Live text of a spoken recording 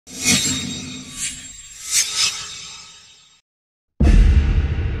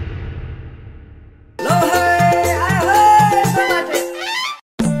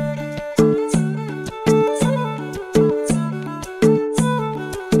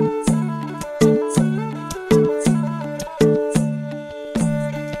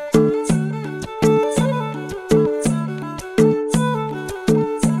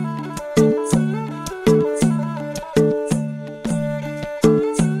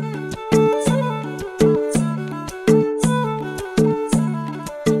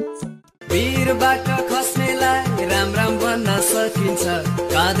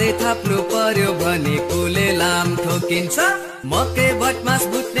थाप्नु पर्यो भने कुले लाम ठोकिन्छ मकै भटमास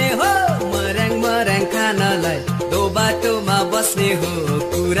बुट्ने हो मर्याङ मर्याङ खानलाई दो बाटोमा बस्ने हो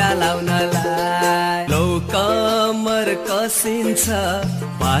कुरा लाउनलाई लौ कमर कसिन्छ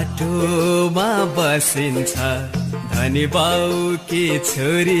बाटोमा बसिन्छ धनी बाउकी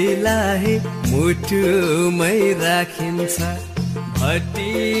छोरीलाई मुटुमै राखिन्छ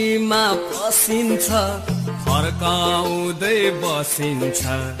भट्टीमा पसिन्छ फर्काउँदै बसिन्छ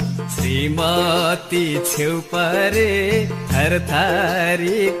श्रीमती छेउ परे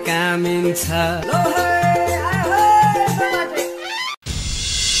थरथरी कामिन्छ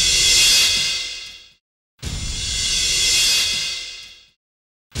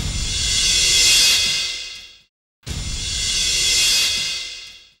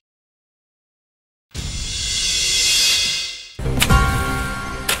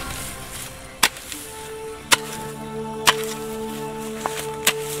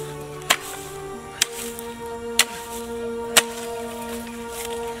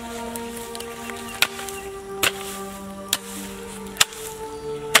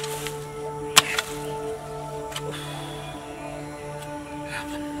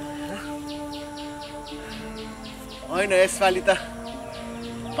होइन यसपालि त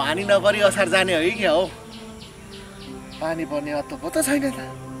पानी नपरी असार जाने हो कि क्या हो पानी पर्ने अत्तो पत्तो छैन त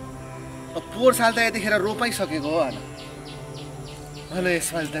पोहोर साल त यतिखेर रोपाइसकेको हो होइन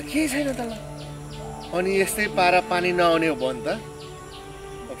यसपालि त केही छैन त ल अनि यस्तै पारा पानी नआउने हो भने त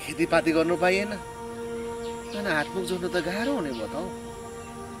खेतीपाती गर्नु पाइएन होइन हातमुख जोड्नु त गाह्रो हुने भयो त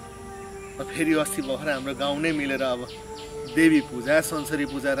हौ फेरि अस्ति भर्खर हाम्रो गाउँ नै मिलेर अब देवी पूजा संसारी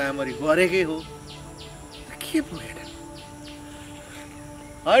पूजा राम्ररी गरेकै हो के पुगेन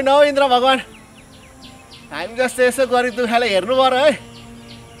होइन हौ इन्द्र भगवान हामी जस्तो यसो गरी दुखाले हेर्नु पर्यो है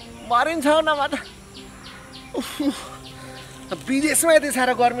मरिन्छ नभए त विदेशमा यति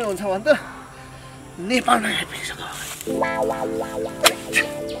साह्रो गर्मी हुन्छ भने त नेपालमा आइपुगिसक्यो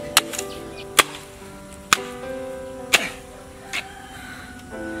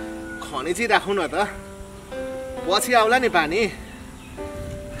खनी चाहिँ राखौँ न त पछि आउला नि पानी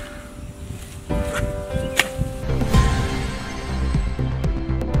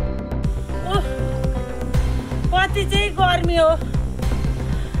कति चाहिँ गर्मी हो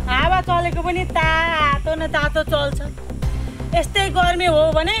हावा चलेको पनि तातो न तातो चल्छ यस्तै गर्मी हो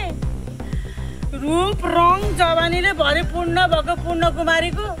भने रूप रङ जवानीले भरिपूर्ण भएको पूर्ण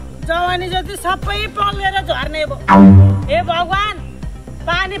कुमारीको जवानी जति सबै पल्लेर झर्ने भयो हे भगवान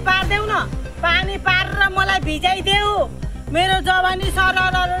पानी पार्देऊ न पानी पारेर मलाई भिजाइदेऊ मेरो जवानी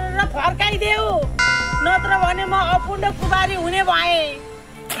सरर फर्काइदेऊ नत्र भने म अपूर्ण कुमारी हुने भए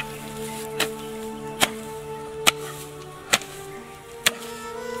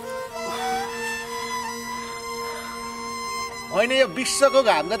होइन यो विश्वको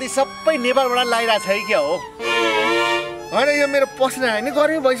घाम जति सबै नेपालबाट लगाइरहेको छ कि क्या हो होइन यो मेरो पस्ने होइन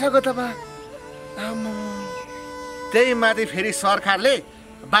गर्मी भइसक्यो त बा त्यही माथि फेरि सरकारले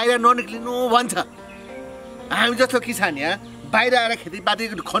बाहिर ननिक्लिनु भन्छ हामी जस्तो किसान यहाँ बाहिर आएर खेतीपाती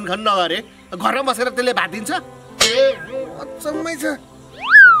खनखन नगरे घरमा बसेर त्यसले भात दिन्छ अचम्मै छ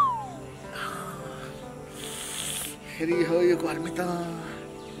फेरि हो यो गर्मी त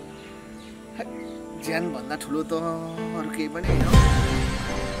ज्यान भन्दा ठुलो त अरू केही पनि होइन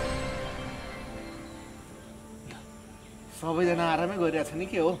सबैजना आरामै गरिरहेछ नि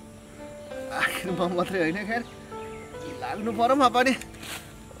के हो आखिर म मात्रै होइन खैर लाग्नु पर्यो म पनि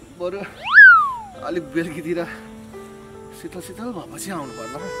बरु अलिक बेलुकीतिर शीतल शीतल भएपछि आउनु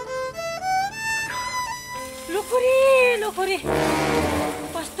पर्ला लुखुरी लुखुरी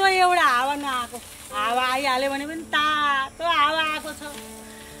कस्तो एउटा हावा नआएको हावा आइहाल्यो भने पनि तातो हावा आएको छ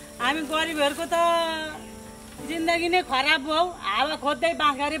हामी गरिबहरूको त जिन्दगी नै खराब भयो हावा खोज्दै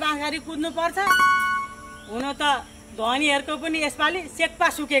बाँसघारी कुद्नु पर्छ हुन त धनीहरूको पनि यसपालि सेक्पा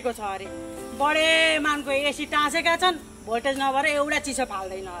सुकेको छ अरे बडे मानको एसी टाँसेका छन् भोल्टेज नभएर एउटा चिसो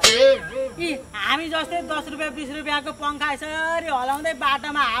फाल्दैन यी हामी जस्तै 10 रुपियाँ 20 रुपियाँको पङ्खा यसरी हलाउँदै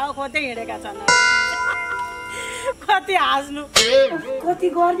बाटोमा हावा खोज्दै हिँडेका छन् कति हाँस्नु कति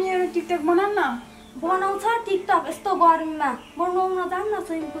गर्मी एउटा टिकटक बनाउन न बनाउँछ टिकटक यस्तो गर्मीमा म नुहाउन जाऊँ न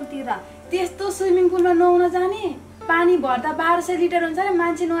स्विमिङ पुलतिर त्यस्तो स्विमिङ पुलमा नुहाउन जाने पानी भर्दा 1200 लिटर हुन्छ अरे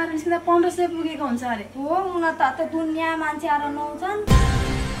मान्छे नुहाएर निस्किँदा 1500 पुगेको हुन्छ अरे हो हुन त दुनियाँ मान्छे आएर नुहाउँछन्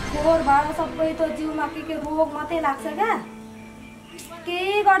फोहोर भएर सबै त जिउमा के रोग मात्रै लाग्छ क्या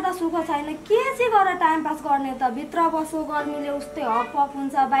केही गर्दा सुख छैन के चाहिँ गरेर टाइम पास गर्ने त भित्र बसो गर्मीले उस्तै हप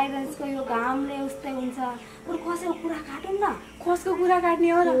हुन्छ बाहिर निस्को यो घामले उस्तै हुन्छ बरु कसैको कुरा काटौँ न कसको कुरा काट्ने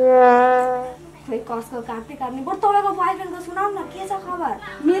हो र खोइ कसको काट्ने बरु तपाईँको बोयफ्रेन्डको सुनाऊ न के छ खबर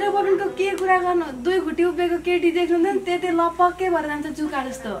मेरो बोयफ्रेन्डको के कुरा गर्नु दुई घुटी उभिएको केटी देख्नुहुँदैन त्यति लपक्कै भएर जान्छ जुका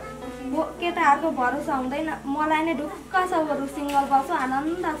जस्तो केटाहरूको भरोसा हुँदैन मलाई नै ढुक्क छ बरु सिङ्गल बस्छु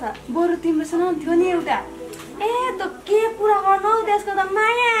आनन्द छ बरु तिम्रोसँग थियो नि एउटा ए त के कुरा गर्नु हौ त्यसको त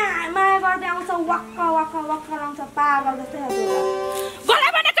माया माया गर्दै आउँछ वाक्क वाक्क वाक्क लाउँछ पागल जस्तै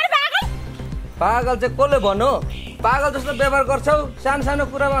पागल चाहिँ कसले भन्नु पागल जस्तो व्यवहार गर्छौ सानो सानो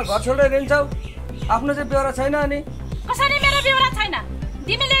कुरामा घर छोडेर हिँड्छौ आफ्नो चाहिँ बेहोरा छैन अनि कसरी मेरो बेहोरा छैन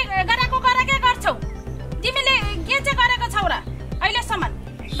तिमीले गरेकै गर्छौ तिमीले के चाहिँ गरेको छौ र अहिलेसम्म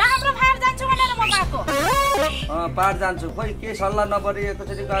हाम्रो फार जान्छु भनेर म गएको पार जान्छु खोइ के सल्लाह नपरि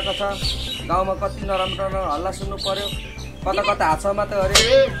कसरी गएको छ गाउँमा कति नराम्रो हल्ला सुन्नु पर्यो कता कता हात मात्रै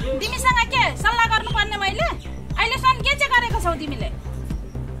अरे तिमीसँग के सल्लाह गर्नुपर्ने मैले अहिलेसम्म के चाहिँ गरेको छौ तिमीले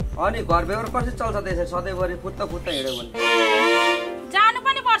अनि घर व्यवहार कसरी चल्छ त्यसै सधैँभरि फुत्त हिँड्यो भने जानु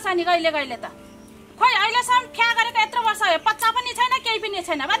पनि पर्छ नि कहिले कहिले त खोइ अहिलेसम्म फ्या गरेको यत्रो वर्ष भयो बच्चा पनि छैन केही पनि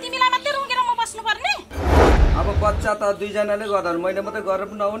छैन बा तिमीलाई मात्रै रुँगेर म बस्नुपर्ने अब बच्चा त दुईजनाले गर्दा मैले मात्रै गरेर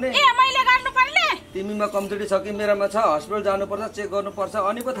पनि नहुने ए मैले गर्नुपर्ने तिमीमा कमजोरी छ कि मेरोमा छ हस्पिटल जानुपर्छ चेक गर्नुपर्छ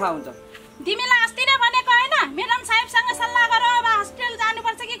अनि पो थाहा हुन्छ तिमीलाई अस्ति नै भनेको होइन मेडम साहेबसँग सल्लाह गर अब हस्पिटल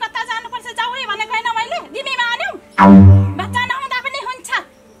जानुपर्छ कि कता जानुपर्छ जाऊ है भनेको होइन मैले तिमी मान्यौ बच्चा नहुँदा पनि हुन्छ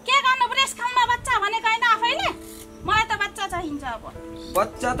के गर्नु ब्रेस्ट खाउमा बच्चा भनेको होइन आफैले मलाई त बच्चा चाहिन्छ अब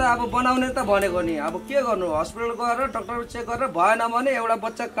बच्चा त अब बनाउने त भनेको नि अब के गर्नु हस्पिटल गएर डक्टर चेक गरेर भएन भने एउटा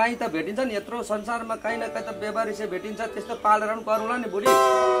बच्चा कहीँ त भेटिन्छ नि यत्रो संसारमा कहीँ न कहीँ त बेबारिसे भेटिन्छ त्यस्तो पालेर पनि गरौँला नि बुढी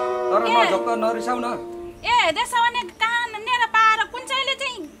तर नझक्क नरिसाउ न ए त्यसो भने कानेर पाएर कुन चाहिँले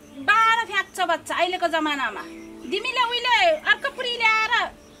चाहिँ बाह्र फ्याँक्छ बच्चा अहिलेको जमानामा तिमीले उहिले अर्को पुरी ल्याएर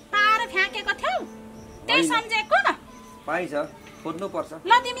पाएर फ्याँकेको थियौ त्यही सम्झेको पाइन्छ खोज्नु पर्छ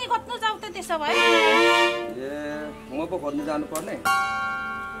ल तिमी खोज्नु जाऊ त त्यसो भए ए म पो खोज्नु जानु पर्ने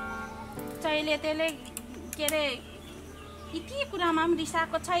चाहिँले त्यसले के रे यति कुरामा पनि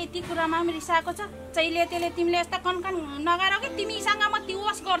रिसाएको छ यति कुरामा पनि रिसाएको छ चाहिँले त्यसले तिमीले यस्ता कनकन नगर कि तिमीसँग म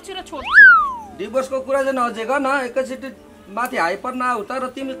डिभोर्स गर्छु र छोड्छु डिभोर्सको कुरा चाहिँ नअझै गर्न एकैचोटि माथि हाइपर नआउ तर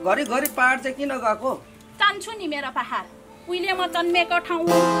तिमी घरिघरि पहाड चाहिँ किन गएको जान्छु नि मेरो पहाड उहिले म जन्मेको ठाउँ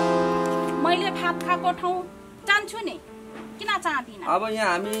मैले भात खाएको ठाउँ जान्छु नि किन चाहदिन अब यहाँ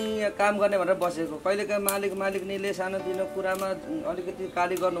हामी काम गर्ने भनेर बसेको कहिलेकाहीँ मालिकनीले सानोतिनो कुरामा अलिकति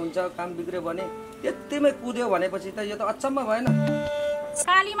गाली गर्नुहुन्छ काम बिग्रियो भने त्यतिमै कुद्यो भनेपछि त यो त अचम्म भएन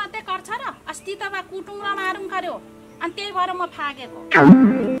काली मात्रै गर्छ र अस्ति त कुटुङ र मारुङ गर्यो अनि त्यही भएर म फागेको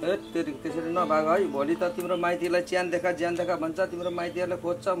ए त्यसरी नभाग है भोलि त तिम्रो माइतीलाई ज्यान देखा भन्छ तिम्रो माइतीहरूलाई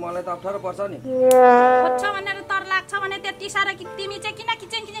खोज्छ मलाई त अप्ठ्यारो पर्छ नि खोज्छ भनेर तर लाग्छ भने त्यति साह्रो कि तिमी चाहिँ किन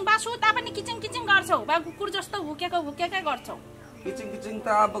किचिङ बा सुता पनि किचिङ गर्छौ बा कुकुर जस्तो भुकेकै गर्छौ किचिङ त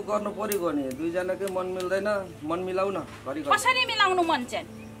अब गर्नु परेको नि दुईजनाकै मन मिल्दैन मन मिलाउन कसरी मिलाउनु मन चाहिँ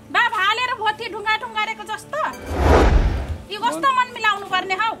बा भालेर भोटी ढुङ्गारेको जस्तो यो कस्तो मन मिलाउनु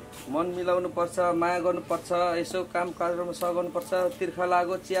पर्ने हौ मन मिलाउनु पर्छ माया गर्नु पर्छ यसो काम कार्यमा सघाउनु पर्छ तिर्खा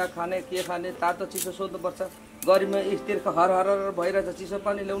लाग्यो चिया खाने के खाने तातो चिसो सोध्नु पर्छ गरिमा तिर्खा हर भइरहेछ चिसो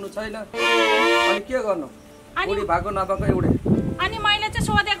पानी ल्याउनु छैन अनि के गर्नु बुढी भएको नभएको एउटै अनि मैले चाहिँ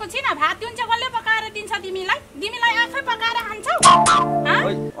सोधेको छिन भात दिन्छ कसले पकाएर दिन्छ तिमीलाई आफै पकाएर खान्छौ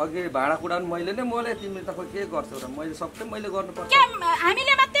अघि भाडा कुडा मैले नै मोले तिमी त के गर्छौ र मैले सबै मैले गर्नुपर्छ के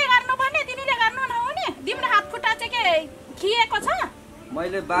हामीले मात्रै गर्नुपर्ने तिमीले गर्नु नहुने तिम्रो हात खुट्टा चाहिँ के खिएको छ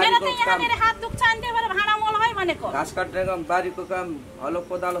मैले बारीको काम मेरो हात दुख्छ अनि त्यही भएर भाडा मोल है भनेको घाँस काट्ने काम बारीको काम हलो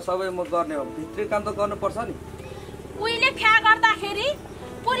कोदालो सबै म गर्ने हो भित्री काम त गर्नुपर्छ नि उहिले फ्या गर्दाखेरि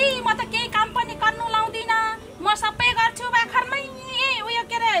पुरी म त केही काम पनि गर्नु लाउँदिन म सबै गर्छु बाखरमै उयो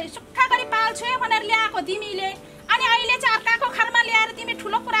के रे सुक्खा गरी पाल्छु भनेर ल्याएको तिमीले अनि अहिले चाहिँ अर्काको घरमा ल्याएर तिमी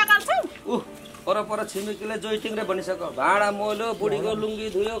ठुलो कुरा गर्छौ पर छिमेकीले जोइटिङ रे भनिसक्यो भाडा मोल्यो बुढीको लुङ्गी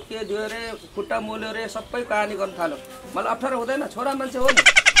धुयो के धुयो रे खुट्टा मोल्यो रे सबै कहानी गर्न थाल्यो मलाई अप्ठ्यारो हुँदैन छोरा मान्छे हो नि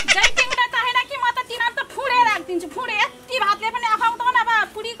जोइटिङ त होइन कि म त तिमीलाई त फुडे राखिदिन्छु फुडे यति भातले पनि आफाउँदैन अब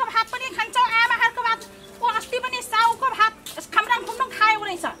पुरीको भात पनि खान्छौ आमाहरूको भात अस्ति पनि साउको भात खमराङ खुम्डुङ खायो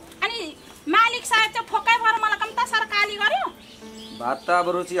रहेछ अनि मालिक साहेब चाहिँ फोकै भएर मलाई कम्ता साह्रो गाली गर्यो भात त अब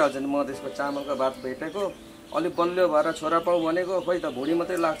रुचि हाल्छ नि मधेसको चामलको भात भेटेको अलिक बलियो भएर छोरा पाउ भनेको खोइ त भुँडी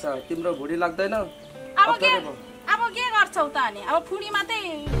मात्रै लाग्छ तिम्रो भुँडी लाग्दैन अब के गर्छौ त अनि अब फुडी मात्रै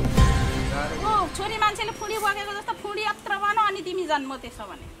छोरी मान्छेले फुडी बोकेको जस्तो फुडी यत्र बनो अनि तिमी जन्म त्यसो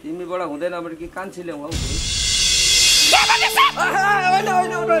भने तिमीबाट हुँदैन अब कि कान्छी ल्याउ हौ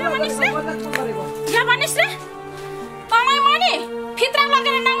फित्रा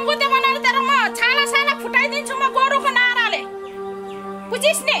लगेर नङ्गुते बनाएर तर म छाला फुटाइदिन्छु म गोरुको नाराले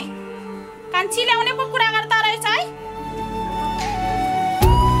बुझिस् नि कान्छी ल्याउने पो कुरा गर्दा रहेछ है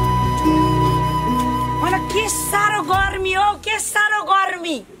मलाई के साह्रो गर्मी हो के साह्रो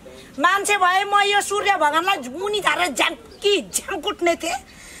गर्मी मान्छे भए म यो सूर्य भगवानलाई मुनि झारेर झ्याम कुट्ने थिएँ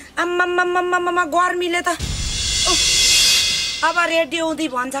आम्मामा गर्मीले त अब रेडियो हुँदै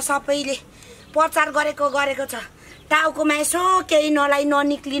भन्छ सबैले प्रचार गरेको छ टाउकोमा यसो केही नलाई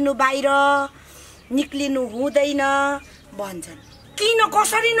ननिक्लिनु बाहिर निक्लिनु हुँदैन भन्छन्। किन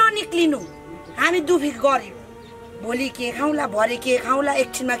कसरी ननिक्लिनु? हामी दुखी गर्यौँ भोलि के खाउँला भरे के खाउँला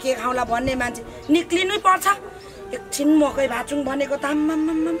एकछिनमा के खाउँला भन्ने मान्छे निक्लिनै पर्छ। एकछिन मकै भाचुङ भनेको त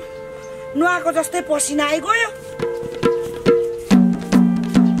आम्माम्माम नुहाएको जस्तै पसिना आइगयो।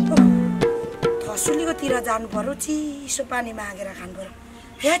 खसुलीकोतिर जानु पर्यो चिसो पानी मागेर खानु पर्यो।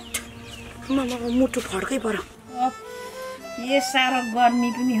 हेट मुटु फड्कै पर्यो। ये साह्रो गर्मी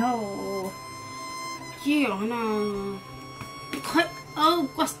पनि हो के हो न खै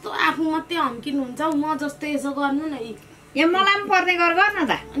कस्तो आफू मात्रै हम्किनुहुन्छ म जस्तो यसो गर्नु न यो मलाई पनि पर्ने गर्न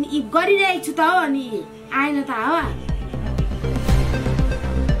त अनि गरिरहेको छु त हो अनि आएन त हावा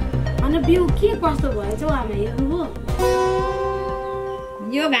अनि बिउ के कस्तो भएछ आमा हेर्नुभयो?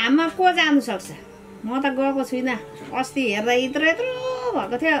 यो घाममा को जानु सक्छ? म त गएको छुइनँ। अस्ति हेर्दा यत्रो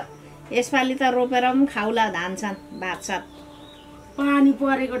भएको थियो। यसपालि त रोपेर पनि खाउला धान छन् भातसात। पानी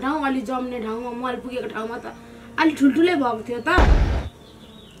परेको ठाउँ अलि जम्ने ठाउँमा मल पुगेको ठाउँमा त अलि ठुल्ठुलै भएको थियो त।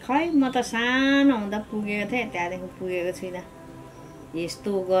 खै म त सानो हुँदा पुगेको थिएँ त्यहाँदेखि पुगेको छुइनँ।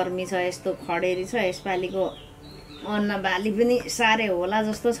 यस्तो गर्मी छ यस्तो खडेरी छ यसपालिको अन्न बाली पनि साह्रै होला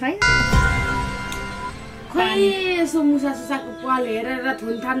जस्तो छैन। खै यसो मुसा सुसाको पल हेरेर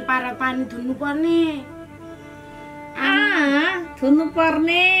थुनथान पारेर पानी थुन्नु पर्ने थुन्नु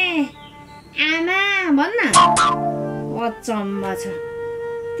पर्ने आमा भन्न अचम्म छ।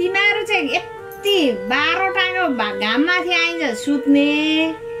 तिमीहरू चाहिँ यति 12 टाको घाममाथि आइन्छ सुत्ने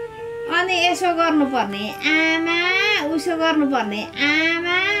अनि यसो गर्नुपर्ने आमा उसो गर्नुपर्ने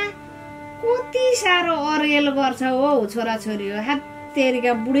आमा कति साह्रो अरेल गर्छ हो छोराछोरी हो।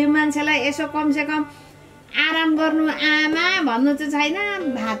 हात्तेरीका बुढी मान्छेलाई यसो कमसेकम आराम गर्नु आमा भन्नु चाहिँ छैन।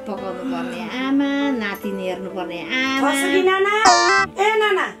 भात पकाउनु पर्ने आमा नातिनी हेर्नु पर्ने आमा। नाना ए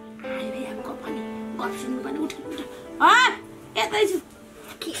नाना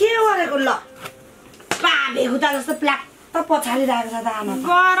के गरेको ल पाबे हुँदा जस्तो प्लाट त पछाडि राखेको छ त आमा।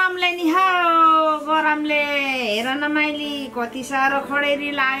 गरमले नि गरमले हेर न माइली कति साह्रो खडेरी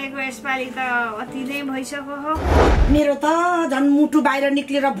लागेको यसपालि त अति नै भइसक्यो हो। मेरो त झन् मुटु बाहिर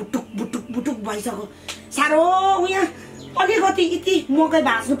निक्लेर भुटुक भुटुक भुटुक भइसक्यो। साह्रो यहाँ अलिकति यति मकै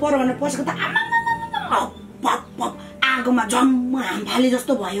भाँच्नु पर्यो भनेर पसेको त आगोमा जम्म हामफाले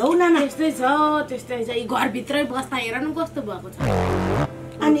जस्तो भयो हौ नाना। त्यस्तै छ यी घरभित्रै बस्दा हेर न कस्तो भएको छ।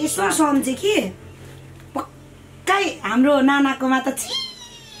 अनि यसो सम्झे कि पक्कै हाम्रो नानाकोमा त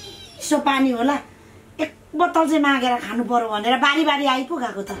चिसो पानी होला एक बोतल चाहिँ मागेर खानु पर्यो भनेर बारी बारी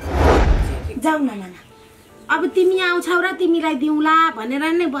आइपुगएको त। जाऊ न नाना अब तिमी आउँछौ र तिमीलाई दिउँला भनेर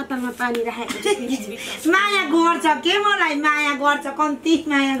नै बोतलमा पानी राखेको माया गर्छ के मलाई माया गर्छ कम्ती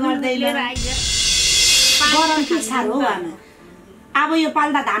माया गर्दैन। गरम के साह्रो हो आमा। अब यो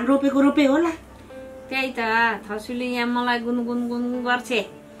पाल्दा धान रोपे होला। त्यही त थसुली यहाँ मलाई गुनगुन गर्छे।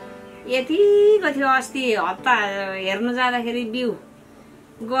 यतिको थियो अस्ति हप्ता हेर्नु जाँदाखेरि बिउ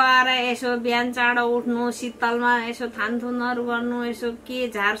गएर यसो बिहान चाँडो उठ्नु शीतलमा यसो थानथुनहरू गर्नु यसो के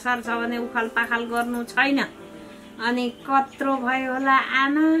झारसार छ भने उखाल पाखाल गर्नु छैन। अनि कत्रो भयो होला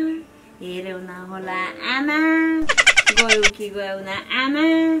आमा हेर्यौ न होला आमा गयो कि गयो न आमा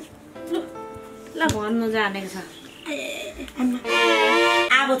ल भन्नु जानेको छ।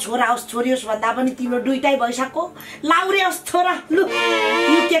 अब छोरा होस् छोरी होस् भन्दा पनि तिम्रो दुइटै भइसक्यो। लाउरे होस् छोरा लु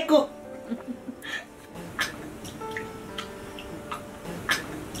युकेको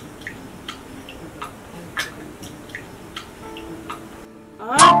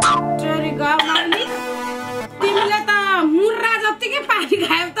तिमीले त मुर्रा जत्तिकै पानी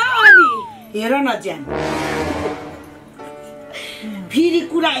खायौ त अनि हेर न ज्यान फेरि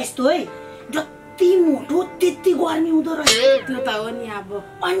कुरा यस्तो है जति मोटो त्यति गर्मी हुँदो रहेछ। त्यो त हो नि अब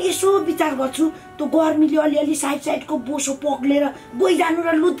अनि यसो विचार गर्छु त्यो गर्मीले अलिअलि साइडको बोसो पक्लेर गइजानु र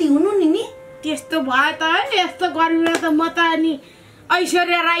लुती हुनु नि। त्यस्तो भयो त यस्तो गर्मीमा त म त अनि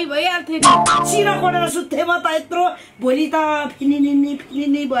ऐश्वर्या राई भइहाल्थ्यो नि। चिरा कोडेर सुत्थे म त यत्रो भोलि त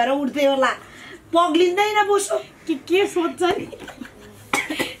फिनिनी भएर उठ्थ्यो होला। पग्लिँदैन बोसो के सोध्छ नि।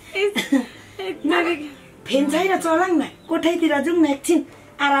 फेन छैन चलाङ न कोठैतिर जाउँ न एकछिन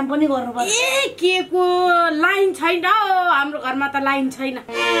आराम पनि गर्नुपर्छ। के को लाइन छैन हौ हाम्रो घरमा त लाइन छैन।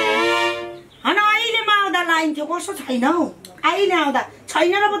 अहिले म आउँदा लाइन थियो कसो छैन हौ अहिले आउँदा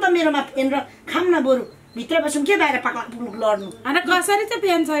छैन र पो त मेरोमा फेन र खाम न बरु भित्र बसौँ के बाहिर पाक्ला पुलुक लड्नु। कसरी चाहिँ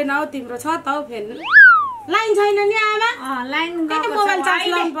फेन छैन हौ तिम्रो छ त हौ फेन लाइन छैन नि आमा। लाइन मोबाइल चार्ज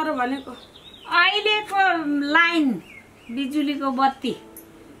लाउनु पर्यो भनेको। अहिलेको लाइन बिजुलीको बत्ती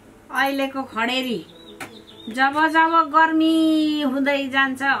अहिलेको खडेरी जब जब गर्मी हुँदै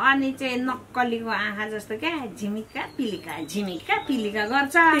जान्छ अनि चाहिँ नक्कलीको आँखा जस्तो क्या झिमिक्का पिलिका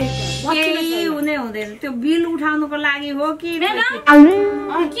गर्छ केही हुने हुँदैन त्यो बिल उठाउनुको लागि हो कि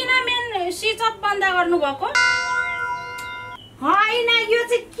किन मेन स्विच अफ बन्द गर्नु भएको होइन यो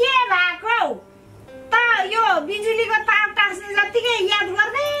चाहिँ के भएको त यो बिजुलीको तार टाँस्ने जतिकै याद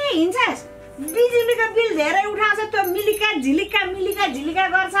गर्दै हिँड्छस् बिजुलीको बिल धेरै उठाउँछ त्यो मिलिका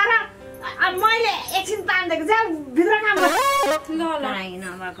गर्छ र मैले एकछिन तान्देको जा भित्र काम गर्छु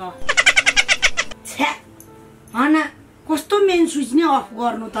नभएको कस्तो मेन स्विच नै अफ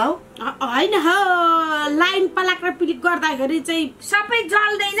गर्नु त होइन हो लाइन पलाक र पिलिक गर्दाखेरि चाहिँ सबै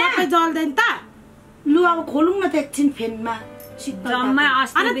जल्दैन त लु अब खोलौँ न त एकछिन फेनमा जम्मा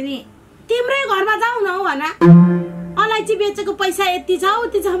अस्ति पनि तिम्रै घरमा जाऊ न हो भन अलैँची बेचेको पैसा यति छ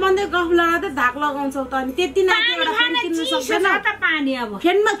उति छ भन्दै गफ लगाउँदै धाक लगाउँछौ त अनि त्यति नै एउटा फेन किन्न सक्दैन त पानी अब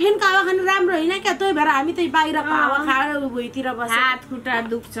फेनको हावा खानु राम्रो होइन क्या त्यही भएर हामी त बाहिरको हावा खाएर भुइँतिर बस्छ हात खुट्टा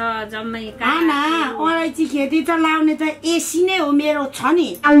दुख्छ जम्मै अलैँची खेती त लाउने त एसी नै हो मेरो छ नि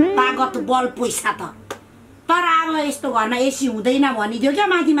तागत बल पैसा त तर अब यस्तो घरमा एसी हुँदैन भनिदियो क्या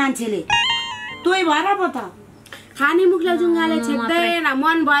माथि मान्छेले त्यही भएर पो त खाने मुखलाई जुङ्गाले छेक्दैन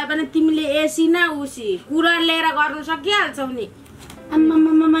मन भए पनि तिमीले एसी न उसी कुलर लिएर गर्नु सकिहाल्छौ नि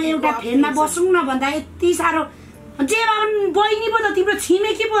आम्मामा एउटा फेनमा बसौँ न भन्दा यति साह्रो जे बहिनी पो त तिम्रो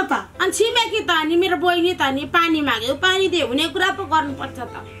छिमेकी पो त अनि छिमेकी त अनि मेरो बहिनी त नि पानी माग्यो पानी दियो हुने कुरा पो गर्नुपर्छ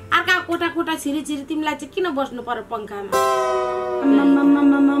त अर्का कोठा छिरी तिमीलाई चाहिँ किन बस्नु पर्यो पंखामा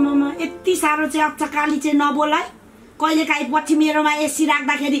यति साह्रो चाहिँ अचकाली चाहिँ नबोलाइ कहिले काहीँ पछि मेरोमा एसी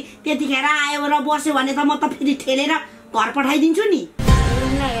राख्दाखेरि त्यतिखेर आयो र बस्यो भने त म त फेरि ठेलेर घर पठाइदिन्छु नि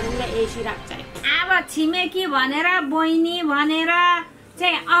एसी राख्छ अब छिमेकी भनेर बहिनी भनेर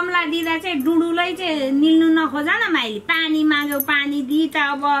चाहिँ अम्ला दिँदा चाहिँ डुडुलै चाहिँ निल्नु नखोजा न माइली पानी माग्यो पानी दि त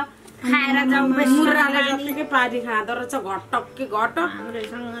अब खाएर जाऊ पानी खाँदो रहेछ घटक्के घट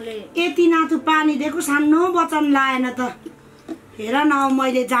हाम्रोसँगले यति नातु पानी दिएको सानो वचन लाएन त हेर न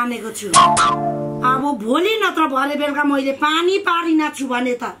मैले जानेको छु अब भोलि नत्र भरे बेलुका मैले पानी पारिन छु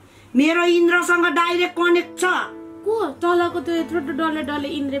भने त मेरो इन्द्रसँग डाइरेक्ट कनेक्ट छ को तलको त्यो यत्रो डले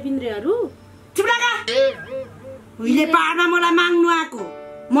इन्द्रेहरू उहिले पहाडमा मलाई माग्नु आएको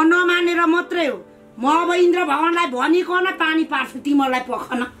म नमानेर मात्रै हो म अब इन्द्र भगवानलाई भनिकन पानी पार्छु तिमीलाई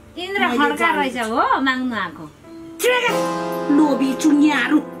पखन इन्द्र खड्का रहेछ हो माग्नु आएको लोभी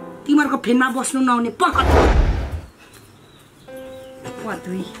चुङ्गियाहरू तिमीहरूको फेनमा बस्नु नहुने पखत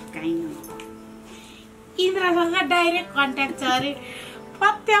इन्द्रसँग डाइरेक्ट कन्ट्याक्ट छ अरे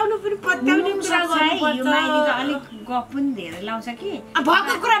पत्याउनु पनि अलिक गफ पनि धेरै लाउँछ कि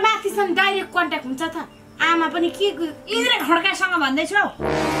भएको कुरा माथिसँग डाइरेक्ट कन्ट्याक्ट हुन्छ त आमा पनि के इन्द्र खड्कासँग भन्दैछु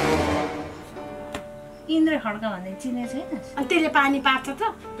इन्द्र खड्का भन्दै चिने छैन अनि त्यसले पानी पार्छ त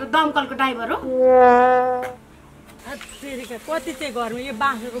त्यो दमकलको ड्राइभर हो कति चाहिँ घरमा यो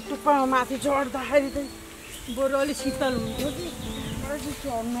बाँसको टुप्पामा माथि चढ्दाखेरि चाहिँ बरु अलिक शीतल हुन्थ्यो कि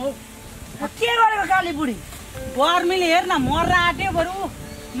चढ्नु के गरेको काली बुढी गर्मीले हेर न मर्न आँट्यो बरु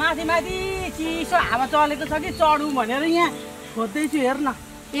माथि चिसो हावा चलेको छ कि चढौँ भनेर यहाँ खोज्दैछु हेर न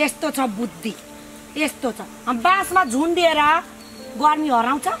यस्तो छ बुद्धि यस्तो छ बाँसमा झुन्डिएर गर्मी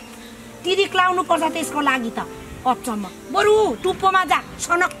हराउँछ तिरिक लाउनु पर्छ त्यसको लागि त अचम्म बरु टुप्पोमा जा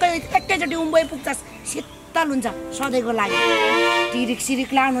सनक्कै एकैचोटि उम्बै पुग्छस् शीतल हुन्छ सधैँको लागि तिरिक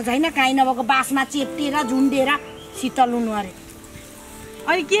सिरिक लाउनु छैन काहीँ नभएको बाँसमा चेप्टिएर झुन्डेर शीतल हुनु अरे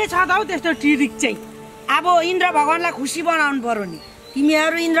अनि के छ त हौ त्यस्तो टिरिक चाहिँ अब इन्द्र भगवानलाई खुसी बनाउनु पर्यो नि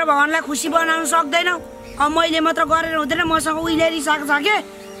तिमीहरू इन्द्र भगवानलाई खुसी बनाउनु सक्दैनौ अब मैले मात्र गरेर हुँदैन मसँग उहिले रिसाएको छ के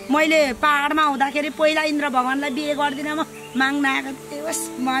मैले पहाडमा हुँदाखेरि पहिला इन्द्र भगवानलाई बिहे गर्दिनँ म माग्न आएको थिएँ होस्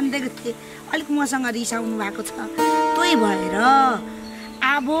भनिदिएको थिएँ अलिक मसँग रिसाउनु भएको छ त्यही भएर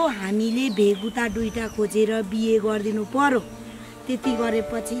अब हामीले भेगुता दुईटा खोजेर बिहे गरिदिनु पर्यो त्यति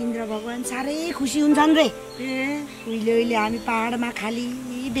गरेपछि इन्द्र भगवान साह्रै खुसी हुन्छन् रे उहिले उहिले हामी पहाडमा खालि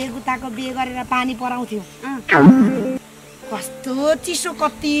भेगुताको बिहे गरेर पानी पराउँथ्यौँ कस्तो चिसो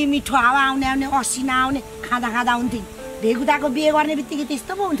कति मिठो हावा आउने आउने असिना आउने खाँदा खाँदा हुन्थ्यो भेगुताको बिहे गर्ने बित्तिकै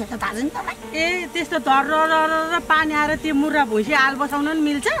त्यस्तो पो हुन्छ त थाहा छैन तपाईँ ए त्यस्तो धर पानी आएर त्यो मुर्रा भैँसी आल बसाउन पनि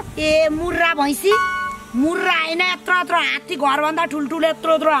मिल्छ ए मुर्रा भैँसी मुर्रा होइन यत्रो यत्रो हात्ती घरभन्दा ठुल्ठुलो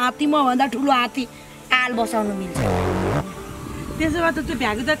यत्रो यत्रो हात्ती मभन्दा ठुलो हात्ती आल बसाउनु मिल्छ त्यसो भए त त्यो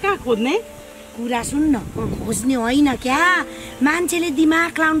भ्यागुता कहाँ खोज्ने कुरा सुन्न खोज्ने होइन क्या मान्छेले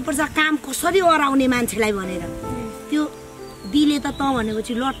दिमाग लाउनुपर्छ काम कसरी अराउने मान्छेलाई भनेर त्यो दिले त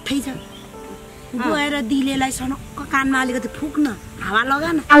भनेपछि लट्ठै छ गएर दिलेलाई सनक्क कानमा अलिकति फुक्न हावा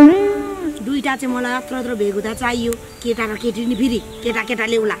लगान दुईटा चाहिँ मलाई यत्रो यत्रो भेगुता चाहियो केटा र केटी नि फेरि केटा केटा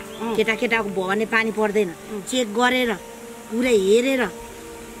ल्याउला केटा केटाको भयो भने पानी पर्दैन चेक गरेर पुरै हेरेर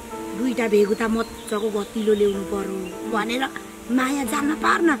दुईटा भेगुता मजाको गतिलो ल्याउनु पर्यो भनेर माया जान्न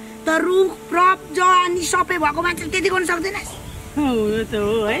पार्न त रुख प्रप जवानी सबै भएको मान्छे त्यति गर्न सक्दैन हो त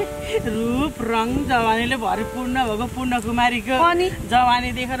हो है रूप रङ जवानीले भरिपूर्ण भएको पूर्ण कुमारीको अनि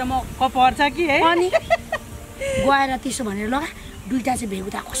जवानी देखेर म पर्छ कि है अनि गएर त्यसो भनेर लगा दुईटा चाहिँ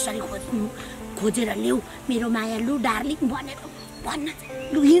भेगुता कसरी खोजेर ल्याऊ मेरो माया लु डार्लिङ भनेर भन्न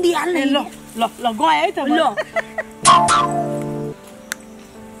लु हिँडिहाल्ने ल ल ल गए है त ल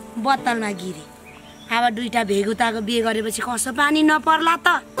बत्तलमा गिरे अब दुईटा भेगुताको बिहे गरेपछि कसो पानी नपर्ला त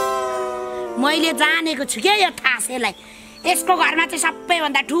मैले जानेको छु क्या यो ठासेलाई यसको घरमा चाहिँ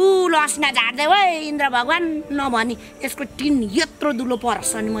सबैभन्दा ठुलो असिना झार्दै हो इन्द्र भगवान नभनी यसको टिन यत्रो दुलो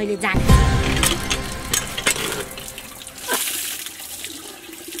पर्छ नि मैले जाने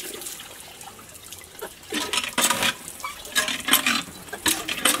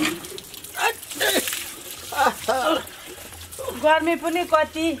गर्मी पनि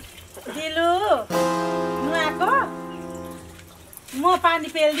कति दिलु नुहाएको म पानी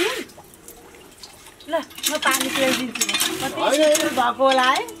पेल्दिन् ल म पानी पेल्दिन्छु कति भएको होला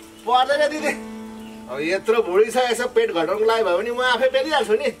है पर्दैन दिदी अब यत्रो भुँडी छ यसो पेट घटाउनुको लागि भयो भने म आफै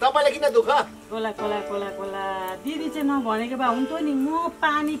पेलिहाल्छु नि तपाईँले किन दुःख कोला कोला कोला कोला दिदी चाहिँ नभनेको भए हुन्थ्यो नि म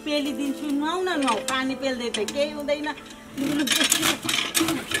पानी पेलिदिन्छु नुहाउ न नुहाउ पानी पेल्दै त केही हुँदैन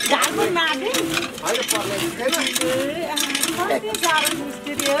झाल पनि मार्दै कति साह्रो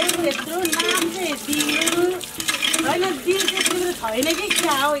मिस्त्री हो यत्रो नाम चाहिँ दिनु होइन दिल चाहिँ तिम्रो छैन कि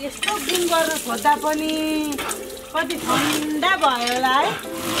क्या हो यस्तो दिन गर्न खोज्दा पनि कति ठन्डा भयो होला है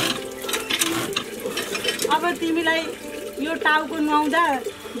अब तिमीलाई यो टाउको नुहाउँदा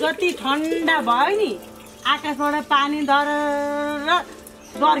जति ठन्डा भयो नि आकाशबाट पानी दरेर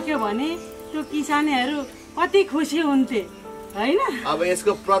बर्क्यो भने त्यो किसानहरू कति खुसी हुन्थे होइन अब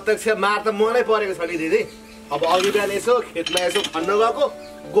यसको प्रत्यक्ष मार त मनै परेको छ नि दिदी अब अघि बिहान यसो खेतमा यसो खन्नु गएको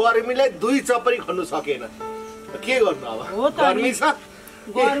गर्मीले 2 चप्परी खन्नु सकेन के गर्नु अब हो त गर्मी छ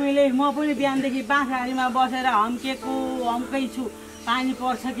गर्मीले म पनि बिहानदेखि बाँसबारीमा बसेर हम्कै छु पानी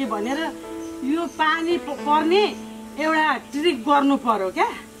पर्छ कि भनेर यो पानी पर्ने एउटा ट्रिक गर्नु पर्यो क्या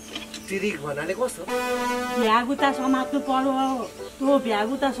ट्रिक भन्नाले कस्तो भ्यागुता समात्नु पर्यो त्यो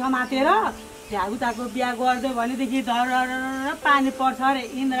भ्यागुता समातेर भ्यागुताको बिहा गरिदियो भनेदेखि धर पानी पर्छ अरे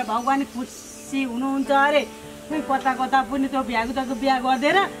इन्द्र भगवान खुसी हुनुहुन्छ अरे कता कता पनि त्यो भ्यागुताको बिहा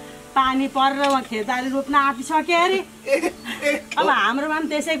गरिदिएर पानी परेर उहाँ खेतबारी रोप्न आँटिसक्यो अरे अब हाम्रोमा पनि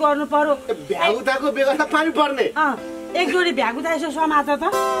त्यसै गर्नु पर्यो भ्यागुताको बिहा पानी पर्ने एक जोडी भ्यागुता यसो समात त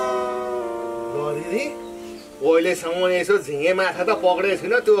दिदी ओइलेसम्म यसो झिँगे माछा त पक्रेको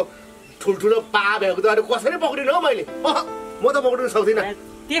छुइनँ त्यो ठुल्ठुलो पा भ्यागुताहरू कसरी पक्रिनु हो मैले म त पक्रिनु सक्दिनँ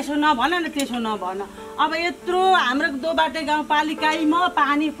त्यसो नभन न त्यसो नभन अब यत्रो हाम्रो दोबाटे गाउँपालिकामा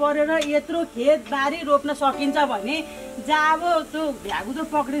पानी परेर यत्रो खेतबारी रोप्न सकिन्छ भने जाब त्यो भ्यागुतो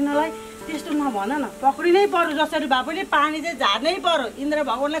पक्रिनलाई त्यस्तो नभन न पक्रिनै पर्यो जसरी भए पनि पानी चाहिँ झार्नै पर्यो इन्द्र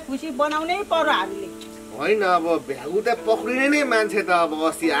भगवानलाई खुसी बनाउनै पर्यो हामीले होइन अब भ्यागुता पक्रिने नै मान्छे त अब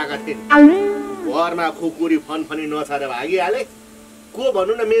अस्ति आएका थिए घरमा खुकुरी फनफनी नछाएर भागिहाले को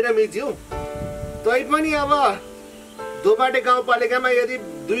भन्नु न मेरो मिज्यू तै पनि अब दोबाटे गाउँपालिकामा यदि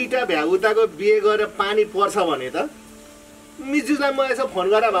 2टा भ्यागुताको बिहे गरेर पानी पर्छ भने त मिज्यूलाई म यसो फोन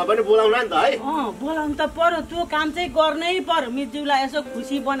गरेर भए पनि बोलाउन नि त है बोलाउनु त पर्यो त्यो काम चाहिँ गर्नै पर्यो मिज्यूलाई यसो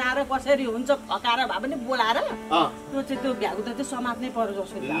खुसी बनाएर कसरी हुन्छ फकाएर भए पनि बोलाएर त्यो चाहिँ त्यो भ्यागुता चाहिँ समात्नै पर्यो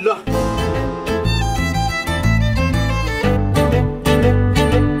जसरी ल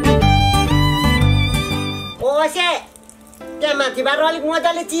ओसे त्यहाँ माथिबाट अलिक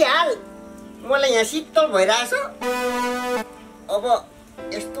मजाले चिहाल मलाई यहाँ शीतल भइरहेछ अब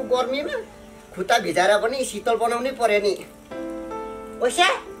यस्तो गर्मीमा खुट्टा भिजाएर पनि शीतल बनाउनै पर्यो नि ओसे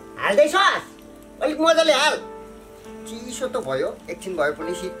हाल्दैछ अलिक मजाले हाल चिसो त भयो एकछिन भए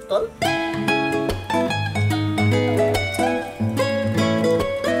पनि शीतल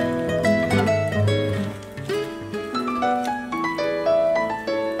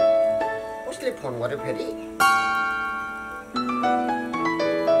कसले फोन गर्यो फेरि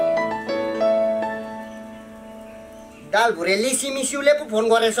दाल भुरेली सिमिस्युले पो फोन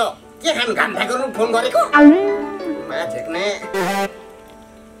गरेछ के खान घाम थाकेर फोन गरेको मा झेक्ने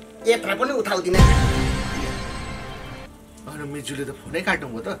यत्रा पनि उठाउँदिन अरे मिजुले त फोनै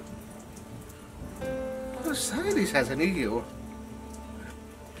काट्नुभयो त साह्रै रिसा छ नि के हो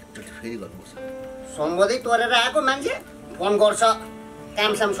एकचोटि फेरि गर्नुपर्छ सम्बोधै तोरेर आएको मान्छे फोन गर्छ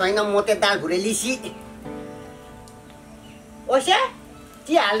कामसाम छैन म त्यो दाल भुरेली सी ओसे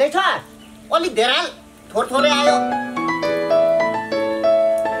ती हाल्दैछ अलिक धेरै हाल थोरै आयो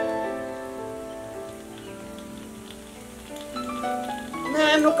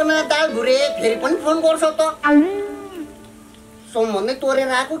नानुकना दाल भुरे फेरि पनि फोन गर्छ त सम्बन्धै तोडेर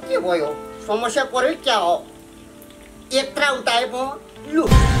आएको के भयो? समस्या पर्यो क्या हो? यत्रा उताए म लु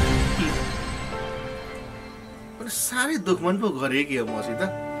साह्रै दुखमन पो गरेँ कि मसित।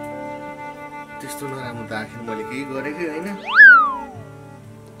 त्यस्तो नराम्रो त आखिर मैले केही गरेकै होइन।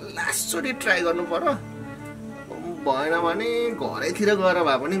 लास्टचोटि ट्राई गर्नु पर्यो। भएन भने घरैतिर गएर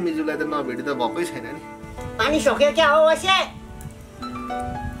भए पनि मिजुलाई त नभेटी त भएकै छैन नि। पानी सक्यो क्या हो वैसे?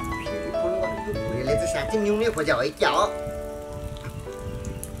 भुरेले त साँच्चै न्युनै खोज्या है क्या हो?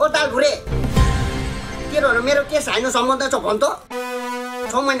 ओ दाल भुरे, तेरो मेरो के सानो सम्बन्ध छ भन् त?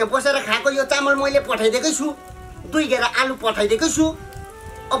 6 महिना बसेर खाएको यो चामल मैले पठाइदिएकै छु, 2 घेरा आलु पठाइदिएकै छु।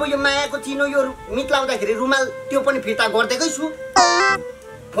 अब यो मायाको चिनो यो मिट लाउँदाखेरि रुमाल त्यो पनि फिर्ता गरिदिएकै छु।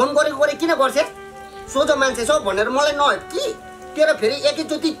 फोन गरे किन गर्छे? सोझो मान्छे छ भनेर मलाई नहेप कि? तेरो फेरि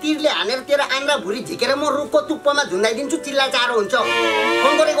एकैचोटि तीरले हानेर तेरो आन्द्रा भुरी झिकेर म रुखको टुप्पोमा झुन्डाइदिन्छु, चिल्ला चारो हुन्छ।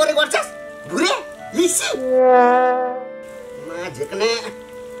 फोन गरे गर्छस् भुरे लिसी मा झिक्ने।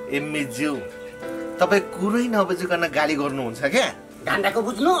 एममिज्यू तपाईँ कुरै नबुझिकन गाली गर्नुहुन्छ क्या? गान्डाको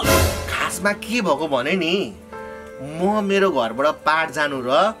बुझ्नु। खासमा के भएको भने नि, म मेरो घरबाट पाठ जानु र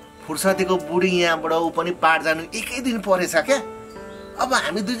फुर्सदीको बुढी यहाँबाट ऊ पनि पाठ जानु एकै दिन परेछ क्या। अब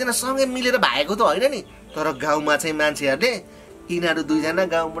हामी दुईजना सँगै मिलेर भागेको त होइन नि, तर गाउँमा चाहिँ मान्छेहरूले यिनीहरू दुईजना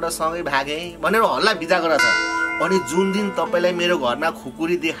गाउँबाट सँगै भागे भनेर हल्ला बिजा गरेछ। अनि जुन दिन तपाईँलाई मेरो घरमा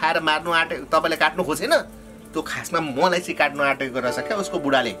खुकुरी देखाएर मार्नु आँटेको, तपाईँले काट्नु खोजेन, त्यो खासमा मलाई चाहिँ काट्नु आँटेको रहेछ क्या उसको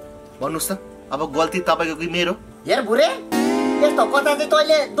बुढाले। भन्नुहोस् त अब गल्ती तपाईँको कि मेरो? हेर भुरे, यस्तो कथा चाहिँ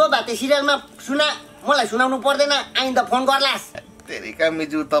तैँले दोबाते सिरियलमा सुना, मलाई सुनाउनु पर्दैन। आइन्दा फोन गर्लास्। तेरिका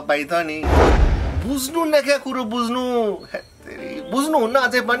मिजु तपाईँ त नि बुझ्नु न क्या कुरो बुझ्नु, बुझ्नुहुन्न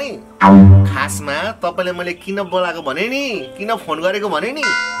अझै पनि। खासमा तपाईँले मैले किन बोलाएको भने नि, किन फोन गरेको भने नि,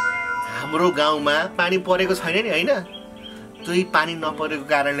 हाम्रो गाउँमा पानी परेको छैन नि होइन? त्यही पानी नपरेको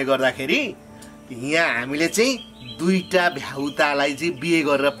कारणले गर्दाखेरि यहाँ हामीले चाहिँ 2टा भ्याउतालाई चाहिँ बिहे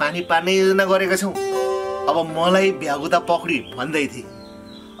गरेर पानी पार्ने योजना गरेका छौँ। अब मलाई भ्याउता पक्री भन्दै थिए।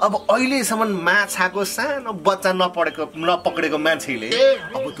 अब अहिलेसम्म माछाको सानो बच्चा नपक्रेको मान्छेले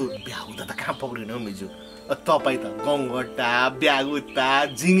अब त्यो भ्याउता त कहाँ पक्रिनु मिजु? तपाईँ त गङ्गटा, ब्यागुता,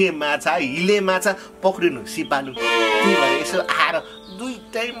 झिङ्गे माछा, हिले माछा पक्रिनु सिपालु। त्यही भएर यसो आएर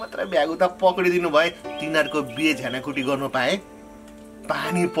 2टै मात्र भ्यागुता पक्रिदिनु भए तिनीहरूको बिहे झ्यानाकुटी गर्नु पाए,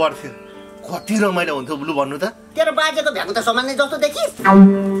 पानी पर्थ्यो, कति रमाइलो हुन्थ्यो बुलु भन्नु त। तेरो बाजेको भ्यागुता समान्ने जस्तो देखिस्?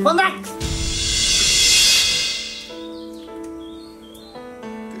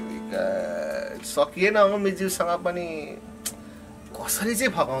 सकिएन हो मिजुसँग पनि, कसरी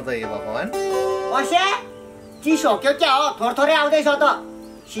चाहिँ फकाउँदा हे भगवान्। असे चिसो सक्यो क्या हो? थोरै आउँदैछ त,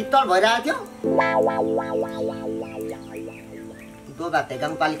 शीतल भइरहेको थियो। दोबाते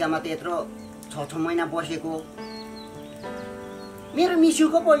गाउँपालिकामा त यत्रो 6 महिना बसेको, मेरो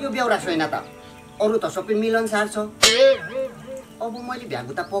मिसुको पो यो बेहोरा छैन त, अरू त सबै मिलनसार छ। अब मैले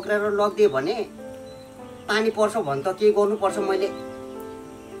भ्यागुता पक्रेर लगिदिएँ भने पानी पर्छ भने त के गर्नुपर्छ मैले?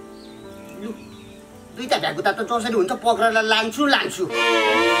 लु 2टा भ्यागुता त जसरी हुन्छ पक्रेर लान्छु।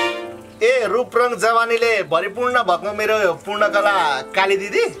 ए रूपरङ जवानीले भरिपूर्ण भएको मेरो पूर्णकला काली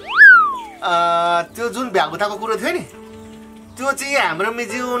दिदी, त्यो जुन भ्यागुताको कुरो थियो नि, त्यो चाहिँ हाम्रो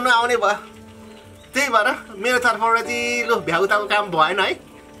मिज्यू नआउने भयो। त्यही भएर मेरो तर्फबाट चाहिँ लु भ्यागुताको काम भएन है,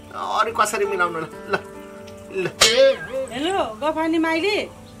 अनि कसरी मिलाउनु ल। हेलो गफानी माइली,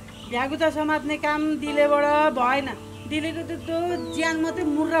 भ्यागुता समात्ने काम दिलेबाट भएन। दिलेको त त्यो ज्यान मात्रै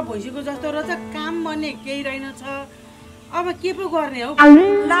मुर्रा भइसक्यो जस्तो रहेछ, काम भन्ने केही रहेनछ। अब के पो गर्ने हो?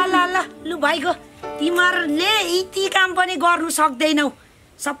 ल लु भाइको, तिमीहरूले यति काम पनि गर्नु सक्दैनौ।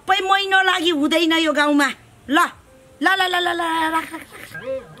 सबै महिना लागि हुँदैन यो गाउँमा। ल ल ल ल ल राख।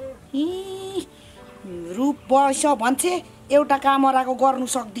 रूप बस भन्छे, एउटा कामराको गर्नु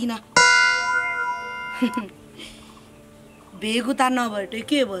सक्दिन। भेगुता नभए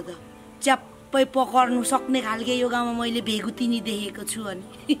के भयो त? च्याप्पै पकड्नु सक्ने खालके यो गाउँमा मैले भेगुतिनी देखेको छु।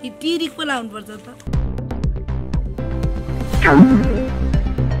 अनि टिरिक पो लाउनुपर्छ त।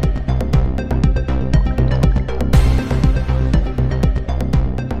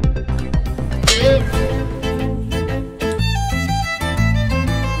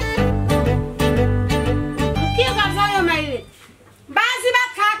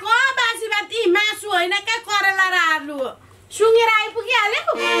 सुँगेर आइपुगिहाल्यो,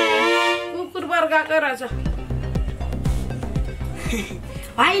 कुकुर बर्गाएको रहेछ।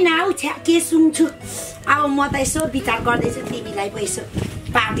 होइन हौ छ्या, के सुन्छु? अब म त यसो विचार गर्दैछु तिमीलाई पो यसो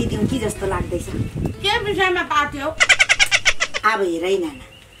पार्टी दिउँ कि जस्तो लाग्दैछ। के विषयमा पार्टी हो? अब हेर है नाना,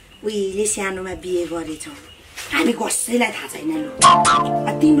 उहिले सानोमा बिहे गरेछौँ, हामी कसैलाई थाहा छैन। लु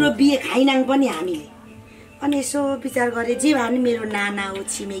तिम्रो बिहे खाइनाङ पनि हामीले। अनि यसो विचार गरे जे भए पनि मेरो नाना हो,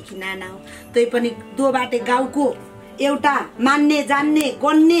 छिमेकी नाना हो, तै पनि दोबाटे गाउँको एउटा मान्ने जान्ने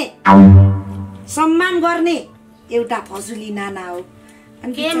गन्ने सम्मान गर्ने एउटा फसुली नाना हो।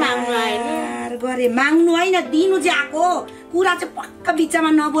 के माग्नु आएन? गरे माग्नु होइन, दिनु चाहिँ आएको कुरा चाहिँ पक्का बिचमा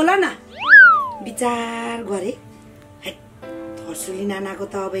नबोल न। विचार गरे फसुली नानाको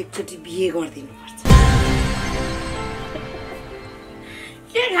त अब एकचोटि बिहे गरिदिनु पर्छ।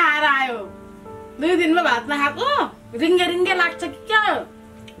 के खाएर आयो? 2 दिनमा भात नखाएको रिङ्गे रिङ्गे लाग्छ कि क्या?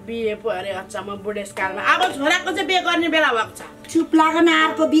 बिहे पो अरे अच्छा म बुढेसकालमा अब छोराको चाहिँ बिहे गर्ने बेला भएको छ। चुप लागेन,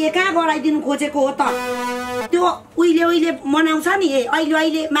 अर्को बिहे कहाँ गराइदिनु खोजेको हो त? त्यो उहिले मनाउँछ नि,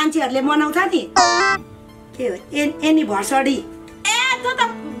 अहिले मान्छेहरूले मनाउँछ नि के हो एनिभर्सरी। ए त्यो त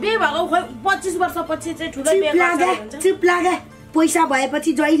बिहे भएको खोइ 25 वर्षपछि चाहिँ ठुलो बिहे गर्छ। चुप लागे, पैसा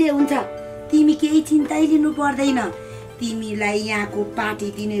भएपछि जहिले हुन्छ। तिमी केही चिन्तै लिनु पर्दैन। तिमीलाई यहाँको पार्टी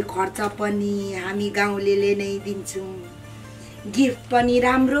दिने खर्च पनि हामी गाउँलेले नै दिन्छौँ। गिफ्ट पनि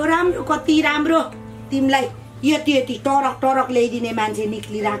राम्रो राम्रो, कति राम्रो। तिमीलाई यति टरक ल्याइदिने मान्छे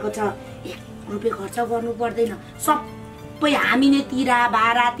निक्लिरहेको छ। 1 रुपियाँ खर्च गर्नु पर्दैन। सबै हामी नै तिरा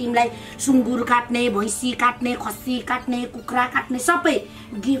भाडा, तिमीलाई सुँगुर काट्ने, भैँसी काट्ने, खसी काट्ने, कुखुरा काट्ने सबै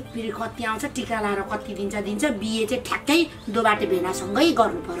गिफ्ट फेरि कति आउँछ, टिका लाएर कति दिन्छ। बिहे चाहिँ ठ्याक्कै दोबाटे भेनासँगै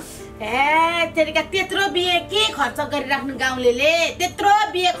गर्नु पर्यो। ए तेरिका त्यत्रो बिहे के खर्च गरिराख्नु गाउँलेले? त्यत्रो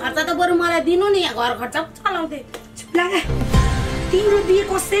बिहे खर्च त बरु मलाई दिनु नि, यहाँ घर खर्च चलाउँथे। चुप लाग, तिम्रो बिहे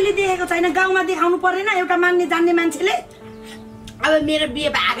कसैले देखेको छैन, गाउँमा देखाउनु पर्दैन एउटा मान्ने जान्ने मान्छेले। अब मेरो बिहे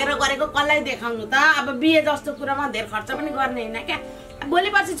भागेर गरेको कसलाई देखाउनु त? अब बिहे जस्तो कुरामा धेर खर्च पनि गर्ने होइन क्या। भोलि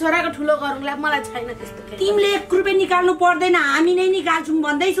पछि छोराको ठुलो गरौँला, मलाई छैन त्यस्तो। तिमीले 1 रुपियाँ निकाल्नु पर्दैन, हामी नै निकाल्छौँ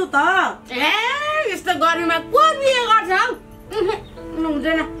भन्दैछु त। ए यस्तो गर्मीमा को बिहे गर्छ हौ?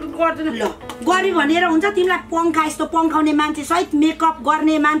 हुँदैन, गर्दैन। ल गरी भनेर हुन्छ? तिमीलाई पङ्खा यस्तो पङ्खाउने मान्छे सहित मेकअप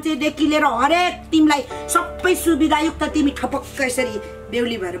गर्ने मान्छेदेखि लिएर हरेक तिमीलाई सबै सुविधायुक्त तिमी ठपक्क यसरी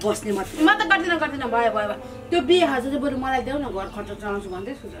बेहुली भएर बस्ने मात्रै। म त गर्दिनँ भयो। त्यो बिहे खर्च चाहिँ बरु मलाई देऊ न, घर खर्च चलाउँछु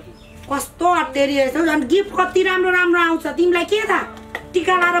भन्दैछु। कस्तो अटेरी रहेछ, झन् गिफ्ट कति राम्रो आउँछ। तिमीलाई के थाहा,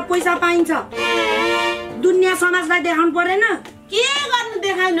 टिका लाएर पैसा पाइन्छ। दुनियाँ समाजलाई देखाउनु परेन? के गर्नु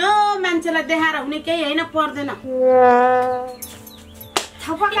देखाउनु? मान्छेलाई देखाएर हुने केही होइन, पर्दैन।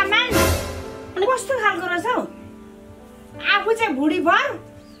 थपक्का मान कस्तो खालको रहेछ हौ? आफू चाहिँ भुडी भर,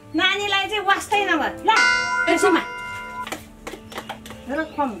 नानीलाई चाहिँ वास्तै नगर। ल यसोमा र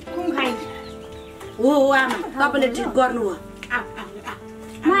खुम खाइन्छ। हो आमा, तपाईँले ठिक गर्नु हो।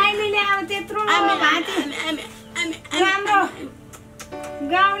 माइलीले अब त्यत्रो राम्रो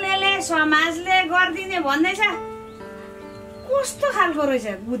गाउँलेले समाजले गरिदिने भन्दैछ। कस्तो खालको रहेछ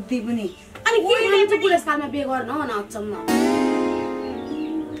बुद्धि पनि। अनि के बुढेसकालमा बिहे गर्नु हो न? अचम्म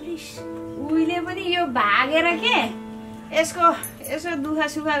उहिले पनि यो भागेर के यसो दुखा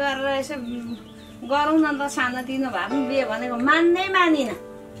सुखा गरेर यसो गरौँ न त, सानोतिनो भए पनि बिहे भनेको मान्नै मानिन।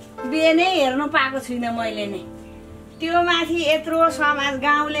 बिहे नै हेर्नु पाएको छुइनँ मैले नै। त्यो माथि यत्रो समाज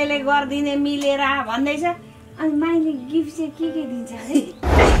गाउँलेले गरिदिने मिलेर भन्दैछ। अनि माइली गिफ्ट चाहिँ के दिन्छ अरे?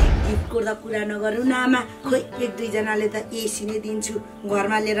 गिफ्टको त कुरा नगरौँ न आमा, खोइ 1-2 जनाले त एसी नै दिन्छु,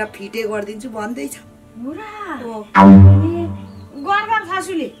 घरमा लिएर फिटे गरिदिन्छु भन्दैछ। गर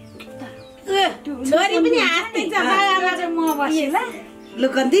फासुली छोरी पनि हाँस्दै छ। म बसेँ ल।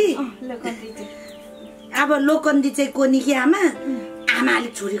 लोकन्दी चाहिँ अब लोकन्दी चाहिँ कोनी कि आमा? आमाले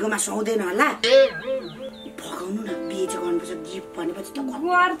छोरीकोमा सुहाउँदैन होला। भगाउनु न, बिहे चाहिँ गर्नुपर्छ। गिफ्ट भनेपछि त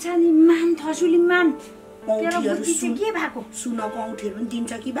गर्छ नि, मान थसुली मान। तेरो बुद्धि चाहिँ के भएको? सुनको औँठीहरू पनि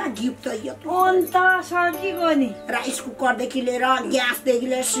दिन्छ कि बा? गिफ्ट त अन्त सकिगयो नि। राइस कुकरदेखि लिएर ग्यासदेखि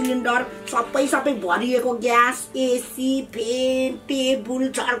लिएर सिलिन्डर सबै भरिएको, ग्यास, एसी, फ्यान, टेबुल,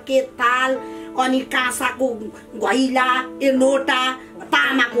 झर्के थाल, अनि काँसाको घैला, लोटा,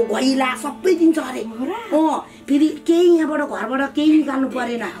 तामाको घैला सबै दिन्छ अरे। फेरि केही यहाँबाट घरबाट केही निकाल्नु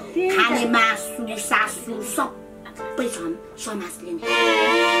परेन। खाने मासु सासु सबै छन् समाजले नै।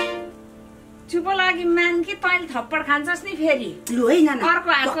 चुप लागि मान कि तैँले थप्पड खान्छस् नि फेरि? लु है नाना,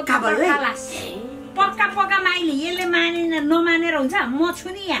 अर्को हातको थप्पड खालास। पक्का माइली यसले मानेन नमानेर हुन्छ? म छु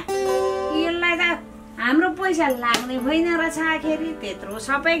नि यहाँ। यसलाई त हाम्रो पैसा लाग्ने होइन रहेछ आखिरी। त्यत्रो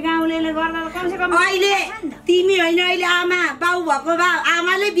सबै गाउँलेले गर्दा कमसेकम अहिले तिमी होइन, अहिले आमा बाउ भएको भए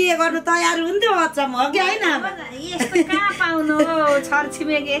आमाले बिहे गर्नु तयार हुन्थ्यो। अचम्म हो कि होइन? यस्तो कहाँ पाउनु हो?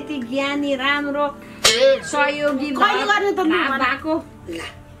 छरछिमेकी यति ज्ञानी राम्रो सहयोगी भएको। ल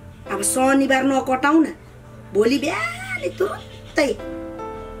अब शनिबार नकटाउ न, भोलि बिहानै तुरुन्तै।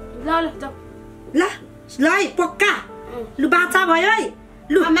 ल है पक्का। लु बाचा भयो है।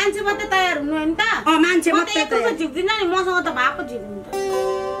 लु मान्छे मात्रै तयार हुनु होइन त? मान्छे मात्रै तयार। झिक्दिन नि, मसँग त भएको झिक्नु त।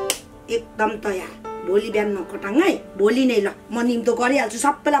 एकदम तयार। भोलि बिहान नकटाङ है भोलि नै ल म निम्तो गरिहाल्छु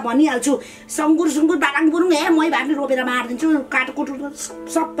सबैलाई भनिहाल्छु सङ्गुर सुङ्गुर बाटाङ बुरुङ मै भाटले रोपेर मारिदिन्छु काटकुटु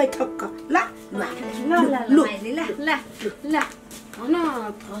सबै ठक्क ल हन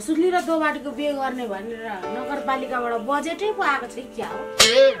थसुली र दोबाटेको बिहे गर्ने भनेर नगरपालिकाबाट बजेटै पो आएको छ क्या हो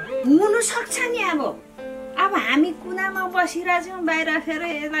हुनु सक्छ नि अब हामी कुनामा बसिरहेछौँ बाहिर फेर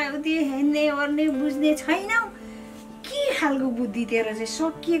यताउति हेर्ने ओर्ने बुझ्ने छैनौँ के खालको बुद्धि तेरो चाहिँ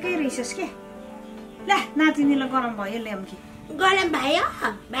सकिएकै रहेछस् के ल नातिनीलाई गरम भयो ल्याउँ कि गरम भयो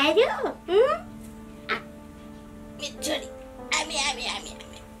भाइयो छोरी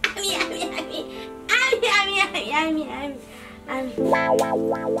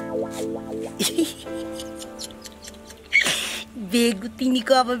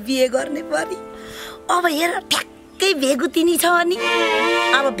भेगुतिनीको अब बिहे गर्ने परि अब हेर ठ्याक्कै भेगुतिनी छ नि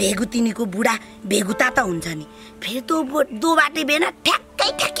अब भेगुतिनीको बुढा भेगुता त हुन्छ नि फेरि दोबाटे बेना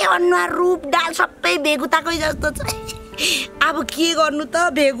ठ्याक्कै अनुहार रूप डाल सबै भेगुताकै जस्तो छ अब के गर्नु त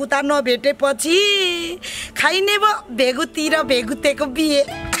भेगुता नभेटेपछि खाइने भयो भेगुती र भेगुतेको बिहे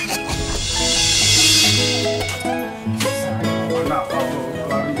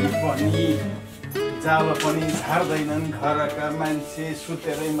जाल पनि झार्दैनन् घरका मान्छे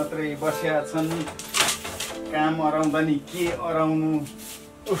सुतेरै मात्रै बसेका छन् काम अराउँदा नि के अराउनु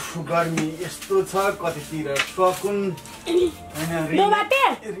उफ गर्मी यस्तो छ कतितिर सकुन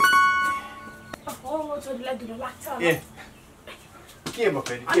ए के भयो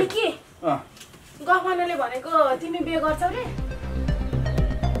फेरि अनि के गफनले भनेको तिमी बिहे गर्छौ रे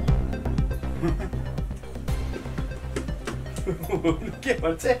के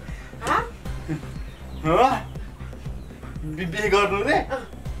भन्छ बिहे गर्नु रे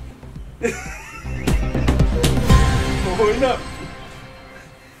होइन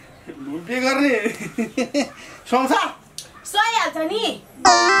बिहे गर्ने संसार सहिहाल्छ नि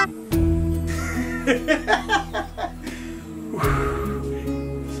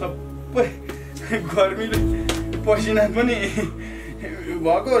सबै गर्मीले पसिना पनि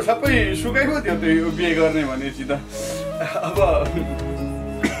भएको सबै सुकाइको थियो त्यो बिहे गर्ने भनेपछि त अब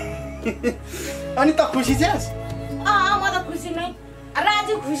अनि त खुसी छस् म त खुसी नै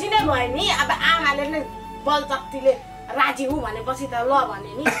राजी खुसी नै भयो नि अब आमाले नै बलचक्तिले राजी हु भनेपछि त ल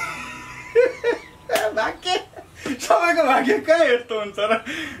भने नि भाग्य सबैको भाग्य कहाँ यस्तो हुन्छ र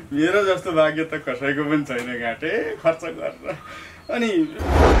मेरो जस्तो भाग्य त कसैको पनि छैन घाटे खर्च गरेर अनि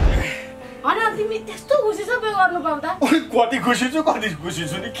तिमी त्यस्तो खुसी छ बिहे गर्नु पाउँदा कति खुसी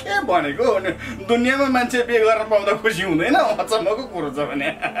छु नि के भनेको दुनियाँमा मान्छे बिहे गर्न पाउँदा खुसी हुँदैन अचम्मको कुरो छ भने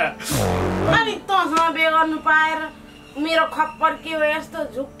अनि तँसँग बिहे गर्नु पाएर मेरो खप्पर के हो यस्तो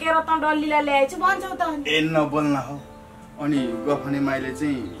झुक्केर त डल्लीलाई ल्याएछु भन्छौ त ए नबोल्न हो अनि गफने माइले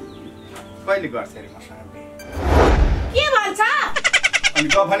चाहिँ कहिले गर्छ अरे मसँग बिहे के भन्छ अनि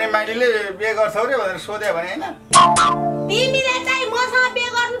गफने माइलीले बिहे गर्छौ रे भनेर सोध्यो भने हैन तिमीले चाहिँ मसँग बिहे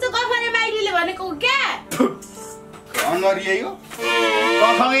गर्नु चाहिँ गफने माइलीले भनेको क्या अनुहार यही हो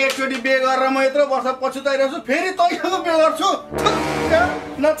तँसँग एकचोटि बिहे गरेर म यत्रो वर्ष पछुताइरहेछु फेरि तैसँग बिहे गर्छु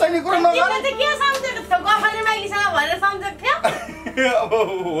नचाहिने कुरा नगर के सम्झेको थियो गफने माइलीसँग भनेर सम्झेको थियो अब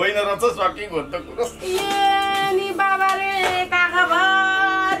होइन रहेछ सकिएको हो त कुरो ए नि बाबा रे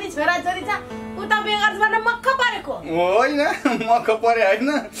काकाभरि छोराछोरी छ उता बिहे गर्छ भनेर मक्ख परेको होइन मक्ख परे होइन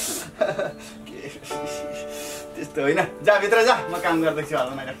त्यस्तो होइन जा भित्र जा म काम गर्दैछु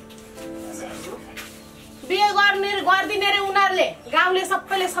हाल्न बिहे गरिदिने रे उनीहरूले गाउँले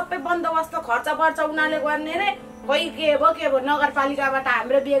सबैले सबै बन्दोबस्त खर्च पर्छ उनीहरूले गर्ने रे कोही के भयो नगरपालिकाबाट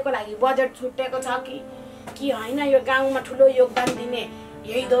हाम्रो बिहेको लागि बजेट छुट्टेको छ कि होइन यो गाउँमा ठुलो योगदान दिने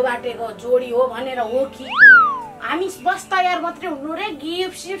यही दोबाटेको जोडी हो भनेर हो कि हामी बस तयार मात्रै हुनु रे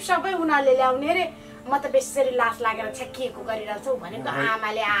गिफ्ट सिफ्ट सबै उनीहरूले ल्याउने रे म त बेसरी लास लागेर छेकिएको गरिरहेछौ भनेको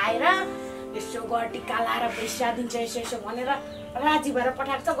आमाले आएर यसो टिका लाएर पैसा दिन्छ यसो भनेर राजी भएर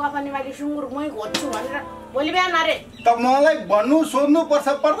पठाएको छ गफने माइली सुँगुर मै घोज्छु भनेर भोलि बिहान अरे त मलाई भन्नु सोध्नु पर्छ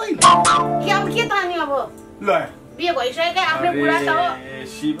पर्दैन के त नि अब ल बिहे भइसकेको आफ्नै बुढा त हो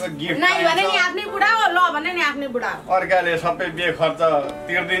शिव गिफ्ट नाइ भने नि आफ्नै बुढा हो ल भने नि आफ्नै बुढा हो अर्काले सबै बिहे खर्च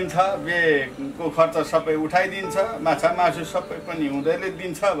तिर्दिन्छ बिहेको खर्च सबै उठाइदिन्छ माछा मासु सबै पनि हुँदैले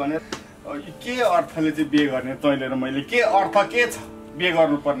दिन्छ भनेर के अर्थले चाहिँ बिहे गर्ने तैँले र मैले के अर्थ के छ बिहे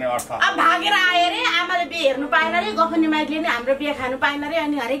गर्नुपर्ने अर्थ अब भागेर आए रे आमाले बिहे हेर्नु पाएन रे गफने माइलीले नि हाम्रो बिहे खानु पाएन रे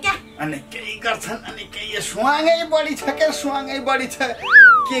अनि अरे क्या अनि केही गर्छन् अनि केही सुहाङै बढी छ के सुहाङै बढी छ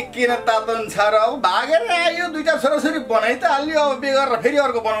के किन तातन छ र अब भागेर आयो दुईटा छोराछोरी बनाइ त हाल्यो अब बिहे गरेर फेरि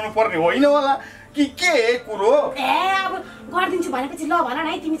अर्को बनाउनु पर्ने होइन होला कि के कुरो अब गरिदिन्छु भनेपछि ल भन न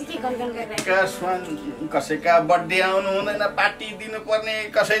है तिमी चाहिँ के गरिरहनु कसैका बर्थडे आउनु हुँदैन पार्टी दिनुपर्ने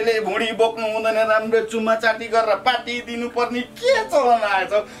कसैले भुँडी बोक्नु हुँदैन राम्रो चुम्मा चाटी गरेर पार्टी दिनुपर्ने के चलन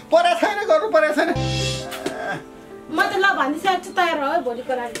आएछ परे छैन गर्नु परे छैन म त ल भनिसकेको छु तयार हो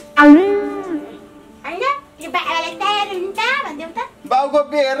भोलिको लागि हैन यो बाबालाई तयार हुन्छ भन्देऊ त बाउको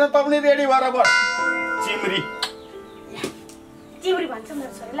बिहे हेर्न तपाईँ रेडी भएर बस चिमरी भन्छ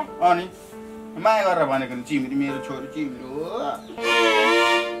मेरो छोरीलाई अनि माया गरेर भनेको नि चिमरी मेरो छोरी चिमरी हो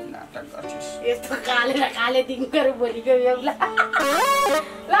नाटक गर्छस् यस्तो काले र काले दिन गरे भोलिको बेहुला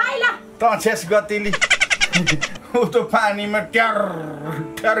ल ल त छेस गतिली उ त पानीमा ट्यार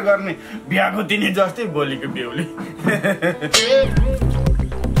ट्यार गर्ने बिहाको दिने जस्तै भोलिको बेहुली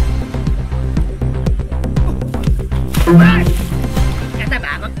यता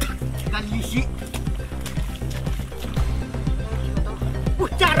भाग गल्लिसी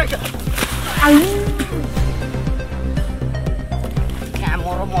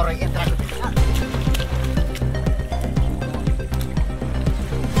मरो यता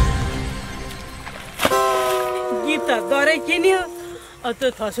गिफ्ट त गरे किन्यो त्यो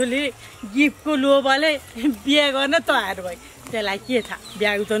थसुली गिफ्टको लोभले बिहा गर्न तयार भयो त्यसलाई के थाहा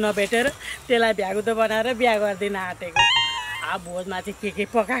भ्यागु त नभेटेर त्यसलाई भ्यागु त बनाएर बिहा गरिदिन आँटेको अब भोजमा चाहिँ के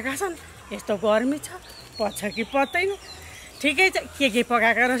पकाएका छन् यस्तो गर्मी छ पच्छ कि पत्दैन ठिकै छ के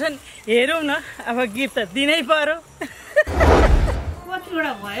पकाएका रहेछन् हेरौँ न अब गिफ्ट त दिनै पर्यो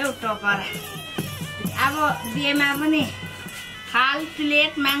कतिवटा भयो टपरा अब बिहेमा पनि थाल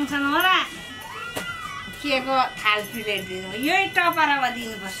प्लेट माग्छन् होला के को थाल प्लेट दिनु यही टपरामा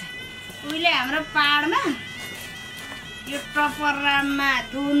दिनुपर्छ उहिले हाम्रो पाहाडमा यो टपरामा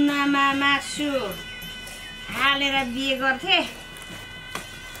दुनामा मासु हालेर बिहे गर्थे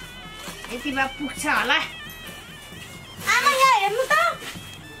यति भए पुग्छ होला आमा यहाँ हेर्नु त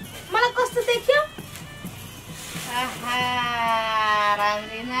मलाई कस्तो देख्यो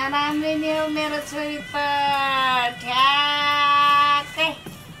राम्री न राम्री नि हो मेरो छोरी त ठ्याक्कै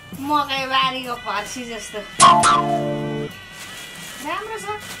मकै बारीको फर्सी जस्तो राम्रो छ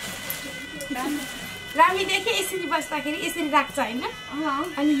रामी देखे यसरी बस्दाखेरि यसरी राख्छ होइन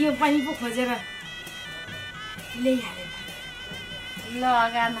अनि यो पनि पो खोजेर ल्याइहाल्यो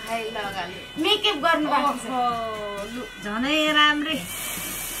लगान है लगान मेकअप गर्नु बाँकी छ झनै राम्री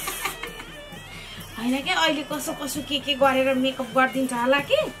होइन क्या अहिले कसो के गरेर मेकअप गरिदिन्छ होला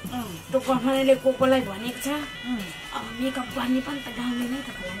कि त्यो कफनले कोलाई भनेको छ अब मेकअप गर्ने पनि त गाउँले नै त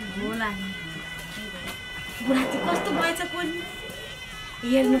होला नि बुढा चाहिँ कस्तो भएछ कोही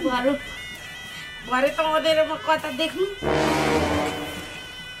हेर्नु पर्यो भरे त आउँदैन म कता देख्नु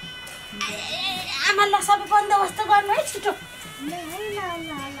आमालाई सबै बन्दोबस्त गर्नु है छिटो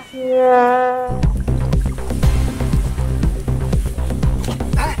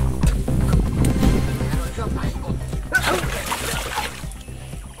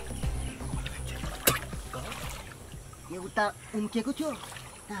एउटा उम्केको थियो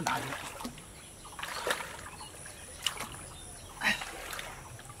त्यहाँ भाग्यो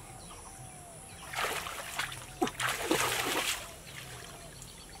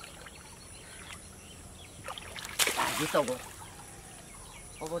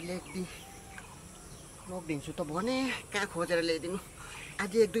अब लगिदिन्छु त भने कहाँ खोजेर ल्याइदिनु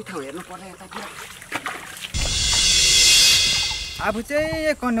आज 1-2 ठाउँ हेर्नु पर्ला यतातिर अब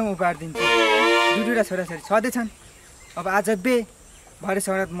चाहिँ कन्डोम उपाडिदिन्छ दुईवटा छोराछोरी छँदैछन् अब आज बे भरे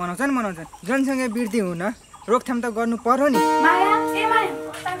सौरात मनाउँछन् जनसँगै वृद्धि हुन रोकथाम त गर्नु पर्यो नि माया ए माया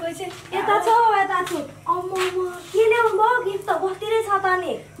यता छु अम्मा के ल्याउनु भयो गिफ्ट त गतिरै छ त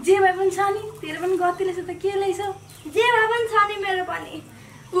नि जे भए पनि छ नि तेरो पनि गतिले छ त के ल्याइछ जे भए पनि छ नि मेरो पनि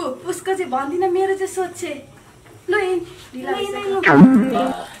उसको चाहिँ भन्दिनँ मेरो चाहिँ सोध्छे ल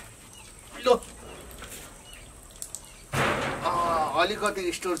अलिकति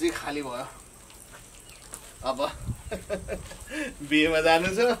स्टोर चाहिँ खाली भयो अब बिहेमा जानु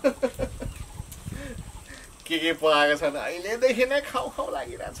छ के पकाएको छ अहिलेदेखि नै खाउ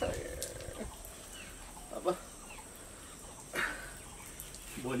लागिरहेछ अब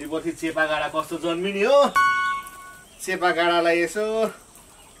भोलि पर्सि चेपा गाडा कस्तो जन्मिने हो चेपा गाडालाई यसो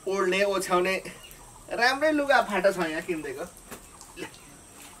ओढ्ने ओछ्याउने राम्रै लुगा फाटा छ यहाँ किनिदिएको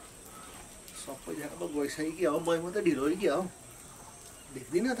सबैजना त गइसक्यो कि हो मै मात्रै ढिलो कि हो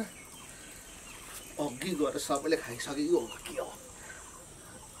देख्दिनँ त अघि गएर सबैले खाइसकेको हो के हो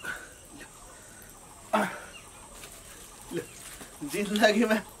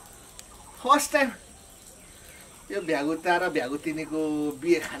जिन्दगीमा फर्स्ट टाइम यो भ्यागुता र भ्यागुतिनीको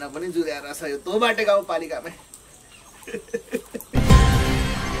बिहे खाना पनि जुरेर छ यो दोबाटे गाउँपालिकामै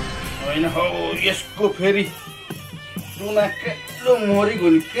होइन हौ यसको फेरि तुना कस्तो मरेको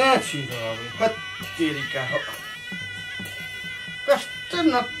नि कहाँ छिटो अब कतिका हो कस्तो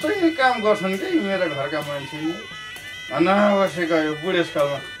नचाहिने काम गर्छन् कि मेरो घरका मान्छे नि अनावश्यक यो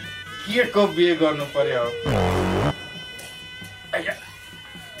बुढेसकालमा के को बिहे गर्नु पर्यो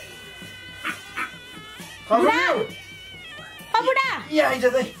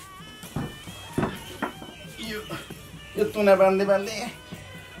यो तुना बाँध्दै बाँध्दै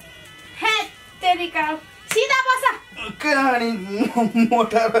कहानी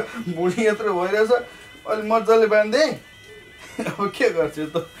मोटा र भुँडी यत्रो भइरहेछ अलि मजाले बाँध्दै अब के गर्छु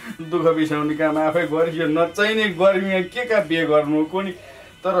त दुःख बिसाउने काम आफै गरियो नचाहिने गर्मीमा के का बिहे गर्नु कोनी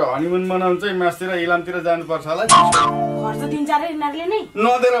तर हनीमुन मनाउनु चाहिँ मासतिर इलामतिर जानुपर्छ होला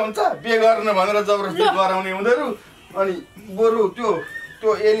नदिएर हुन्छ बिहे गर्नु भनेर जबरजस्ती गराउने उनीहरू अनि बरु त्यो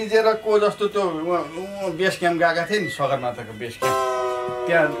एलिजेर को जस्तो त्यो बेस क्याम्प गएका थिए नि सगरमाथाको बेस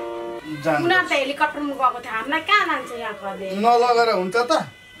क्याम्प त्यहाँ नलगेर हुन्छ त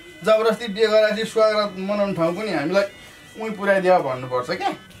जबरजस्ती बिहे गराएपछि स्वागत मनाउने ठाउँ पनि हामीलाई उही पुऱ्याइदियो भन्नुपर्छ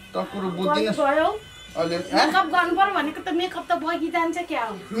क्या त कुरो बुझ्दिनँ मेकअप गर्नु पर्यो भनेको त मेकअप त बगी जान्छ क्या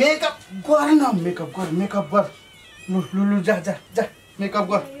हो मेकअप गर न मेकअप गर लु जा मेकअप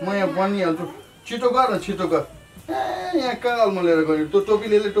गर म यहाँ बनिहाल्छु छिटो गर न छिटो गर यहाँ कहाँ लिएर गयो त्यो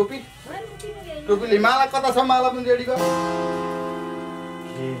टोपी टोपीले माला कता छ माला पनि रेडी गर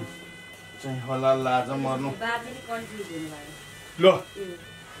चाहिँ होला लाज मर्नु ल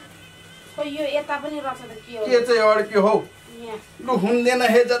यो यता पनि रहेछ त के हो के चाहिँ अड्क्यो हौ लु हुँदैन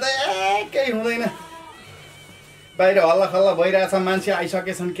हे जतै केही हुँदैन बाहिर हल्ला खल्ला भइरहेछ मान्छे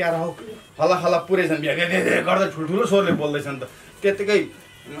आइसकेछन् क्या हौ हल्ला खल्ला पुरैछन् गर्दा ठुल्ठुलो स्वरले बोल्दैछन् त त्यतिकै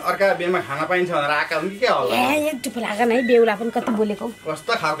अर्का बेमा खाना पाइन्छ भनेर आएका हुन् कि क्या होला है बेहुला पनि कति बोलेको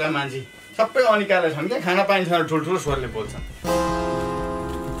कस्ता खालका मान्छे सबै अनिकाले छन् क्या खाना पाइन्छ भनेर ठुल्ठुलो स्वरले बोल्छन्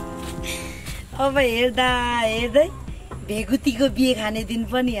अब हेर्दै भेगुतीको बिहे खाने दिन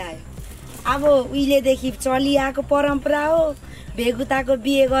पनि आयो अब उहिलेदेखि चलिआएको परम्परा हो भेगुताको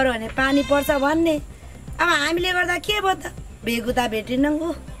बिहे गर्यो भने पानी पर्छ भन्ने अब हामीले गर्दा के भयो त भेगुता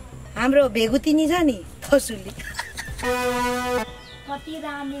भेटिनौँ हाम्रो भेगुतिनी छ नि थसुली कति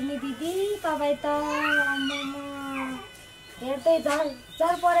राम्रो दिदी तपाईँ त हेर्दै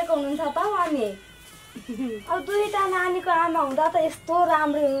जर परेको हुनुहुन्छ त अनि अब दुईटा नानीको आमा हुँदा त यस्तो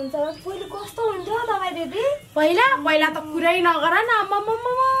राम्रो हुनुहुन्छ पहिले कस्तो हुन्थ्यो तपाईँ दिदी पहिला त कुरै नगर न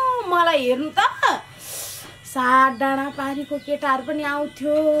मलाई हेर्नु त 7 डाँडा पारीको केटाहरू पनि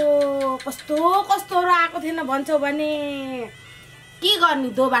आउँथ्यो कस्तो आएको थिएन भन्छौ भने के गर्ने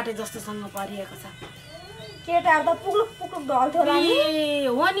दोबाटे जस्तोसँग परिएको छ केटाहरू त पुगुक ढल्थ्यो होला नि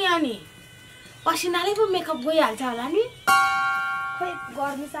हो नि अनि पसिनाले पो मेकअप गइहाल्छ होला नि खोइ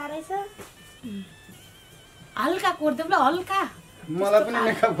गर्मी साह्रै छ हल्का कोर्देऊ ल हल्का मलाई पनि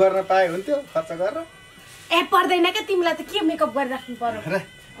मेकअप गर्न पाए हुन्थ्यो खर्च गरेर पर्दैन क्या तिमीलाई त के मेकअप गरिराख्नु पर्यो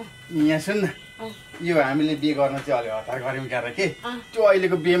यहाँ सुन न यो हामीले बिहे गर्न चाहिँ अलि हतार गऱ्यौँ क्या के त्यो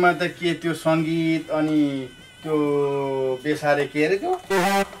अहिलेको बिहेमा त के त्यो सङ्गीत अनि त्यो बेसारे के अरे त्यो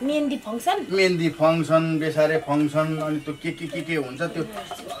मेहन्दी फङ्सन बेसारे फङ्सन अनि त्यो के हुन्छ त्यो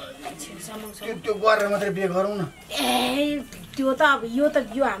गरेर मात्रै बिहे गरौँ न त्यो त अब यो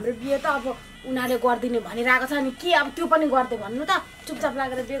हाम्रो बिहे त अब उनीहरूले गरिदिने भनिरहेको छ नि के अब त्यो पनि गर्दै भन्नु त चुपचाप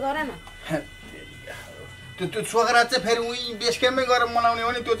लागेर बिहे गर न त्यो सोगरात चाहिँ फेरि उही बेस क्याम्पमै गएर मनाउने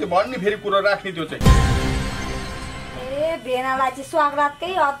हो नि त्यो चाहिँ भन्ने फेरि कुरो राख्ने त्यो चाहिँ भेनालाई चाहिँ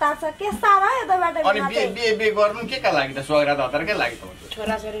स्वागरातकै हतार छ के साह्रो यो दोबाट अनि बिहे गर्नु के का लागि त स्वागरात हतारकै लागि त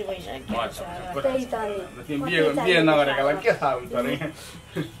छोराछोरी भइसक्यो त्यही त बिहे नगरेकालाई के थाहा हुन्छ अरे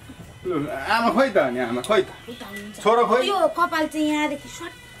आमा खोइ त अनि आमा खोइ त छोरो खोइ यो कपाल चाहिँ यहाँदेखि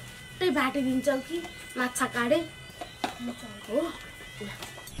सट्टै बाटिदिन्छौ कि माछा काडे हो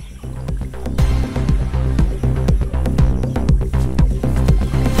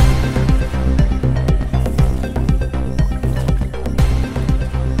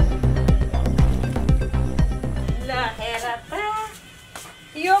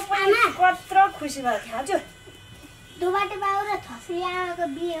यो पनि कत्रो खुसी भएको थियो हजुर दोबाटे बाउ र थसी आमाको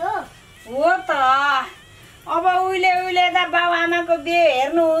बिहे हो त अब उहिले त बाउ आमाको बिहे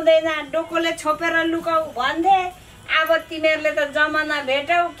हेर्नु हुँदैन डोकोले छोपेर लुकाऊ भन्थे अब तिमीहरूले त जमाना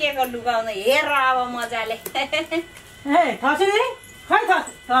भेटौ के को लुकाउनु हेर अब मजाले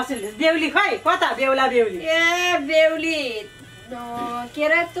थसिले बेहुली खै कता बेहुला बेहुली ए बेहुली के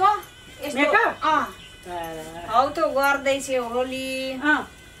रे त्यो हौ त गर्दैछ होली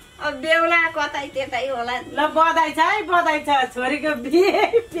अब बेहुला कतै त्यतै होला ल बधाई छ छोरीको बिहे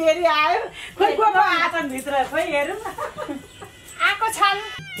फेरि आयो खोइ को आछन् भित्र खोइ हेरौँ आएको छन्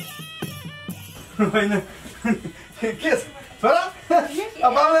होइन के छोरा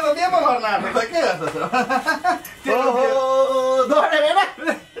बाबुले त बिहे पो गर्न आएको त के गर्छ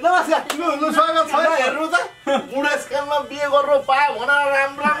नमस्कार लु स्वागत छ हेर्नु त बुढेसकालमा बिहे गर्नु पायो भनेर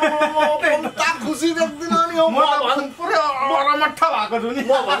राम्रो खुसी देख्दिनँ नि म पुरै अरमट्ठ भएको छु नि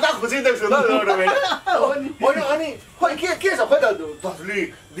म भन्दा खुसी देख्छु त अनि खोइ के छ खोइ त धसुली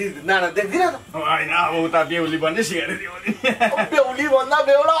नाना देख्दिनँ त होइन अब उता बेहुली भन्ने सिकाएर बेहुली भन्दा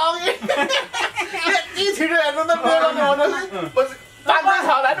बेहुला अघि यति छिटो हेर्नु त बेहुला पाक्दै छ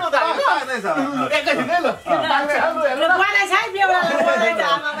होला नि उता एकैछिनै ल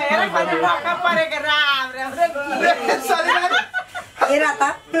हेर त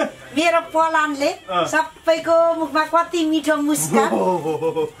मेरो पलानले सबैको मुखमा कति मिठो मुस्कान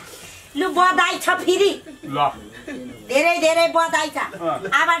लु बधाई छ फेरि धेरै धेरै बधाई छ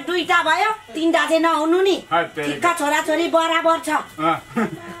अब 2टा भयो 3टा चाहिँ नहुनु नि ठिक्का छोराछोरी बराबर छ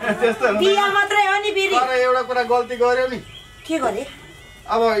बिहा मात्रै हो नि फेरि एउटा कुरा गल्ती गर्यो नि के गरे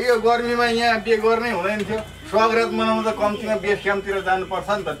अब यो गर्मीमा यहाँ बिहे गर्नै हुँदैन थियो स्वागत मनाउँदा कम्तीमा बेस क्याम्पतिर जानुपर्छ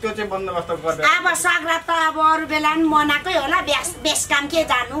नि त त्यो चाहिँ बन्दोबस्त गर्दै अब स्वागत त अब अरू बेला पनि मनाएकै होला बेस काम के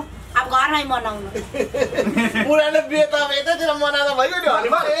जानु अब घरमै मनाउनु बुढाले बिहे त अब यतैतिर मनाउँदा भयो नि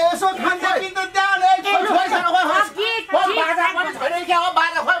यसो खान्छ कि त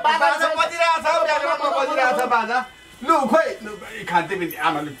बाजा लु खोइ खान्थे पनि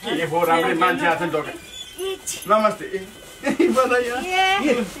आमाले के हो राम्रै मान्छे आएको छ नि नमस्ते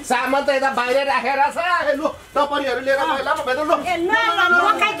सामान त यता बाहिर राखेर छ लु टपरीहरू लिएर पहिला पो भेटौँ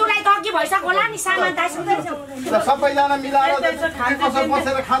तुलाई त अघि भइसक्यो होला नि सामान सबैजना मिलाएर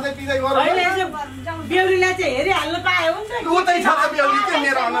बसेर खाँदै पिँदै गरौँ बेहुलीलाई चाहिँ हेरिहाल्नु पायो नि त उतै छ त बेहुली के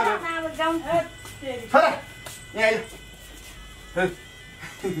मेरो अनुहार छोरा यहाँ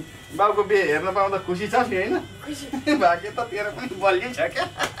बाबुको बिहे हेर्न पाउँदा खुसी छ नि होइन भाग्य त तेरो पनि बलियो छ क्या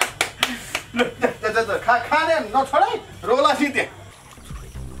खाने नछोडै रोला सिते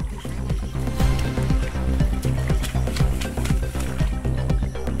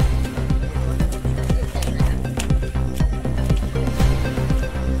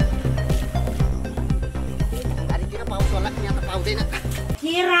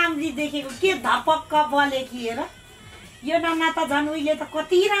के राम्री देखेको के धपक्क बले कि हेर यो नाना त झन् उहिले त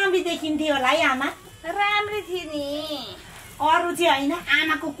कति राम्री देखिन्थ्यो होला है आमा राम्री थिए नि अरू चाहिँ होइन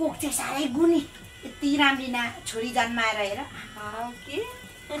आमाको कोख चाहिँ साह्रै गुनी यति राम्री छोरी जन्माएर हेर के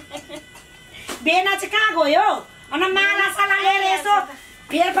बेना चाहिँ कहाँ गयो अनि माला साला लिएर यसो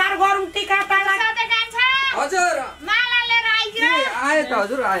फेरफार गरौँ टिका टाला हजुर माला लिएर आइदियो आए त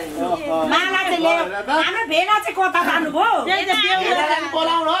हजुर आए माला चाहिँ ल्यायो हाम्रो बेना चाहिँ कता जानुभयो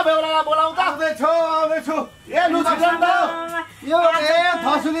बोलाउनु हो बेहुलालाई बोलाउँ त आउँदैछु ए लु यो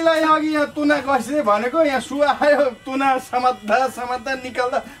थसुलीलाई अघि यहाँ तुना कसिदिए भनेको यहाँ सुवा आयो तुना समात्दा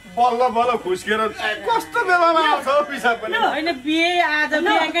निकाल्दा बल्ल बल्ल खुस्केर कस्तो बेलामा आउँछ पिसाब पनि होइन बिहे आज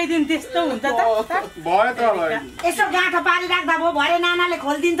बिहेकै दिन त्यस्तो हुन्छ त भयो त यसो गाँठो पारी राख्दा भयो भरे नानाले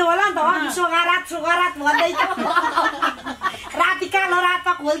खोलिदिन्थ्यो होला नि त सोगारात भन्दै राति कालो रात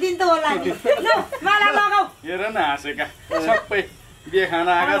खोलिदिन्थ्यो होला नि लु माला लगाऊ हेर न हाँसेका सबै बिहे खान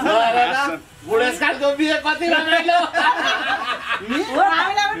आएका छ बुढेसकालको बिहे कति रमाइलो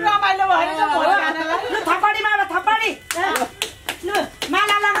हामीलाई पनि रमाइलो भयो लु थपडी माला थपडी लु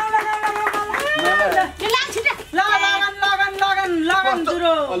माला लगाऊ लगन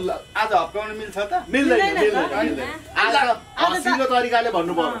दुरो आज हप्काउनु मिल्छ त मिल्दैन आज हँसिलो तरिकाले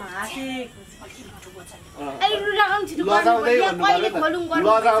भन्नु पर्यो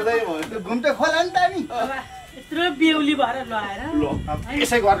लजाउँदै घुम्टे खोला नि त नि यत्रो बेहुली भएर लगाएर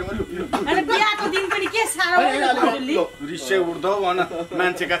यसै गर्नु अनि बिहाको दिन पनि के साह्रो रिसै उठ्दो भन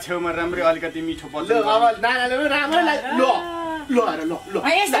मान्छेका छेउमा राम्रै अलिकति मिठो पर्छ अब नानाले पनि राम्रै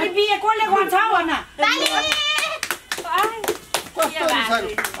यसरी बिहे कसले गर्छ भन कस्तो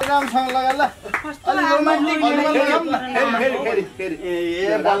राम्रोसँग लगा ल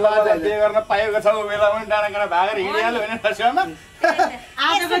बिहे गर्न पाएको छ बेला पनि डाँडा काँडा भागेर हिँडिहाल्यो होइन छेउमा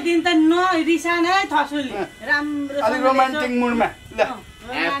आजको दिन त नरिसान है थसुली राम्रो अलिक रोमान्टिक मुडमा ल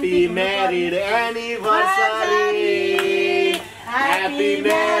Happy married anniversary Happy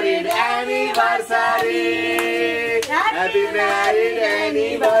married anniversary Happy married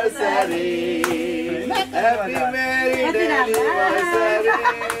anniversary Happy married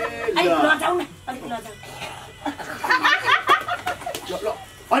anniversary अलिक लजाऊ न अलिक लजाऊ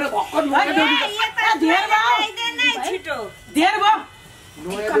होइन भक्कन छिटो धेर भयो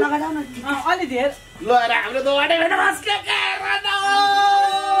अलि धेर ल हाम्रो दोबाटै भेट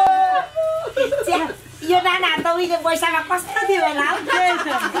यो नानाहरू त उहिले बैशाखमा कस्तो थियो होला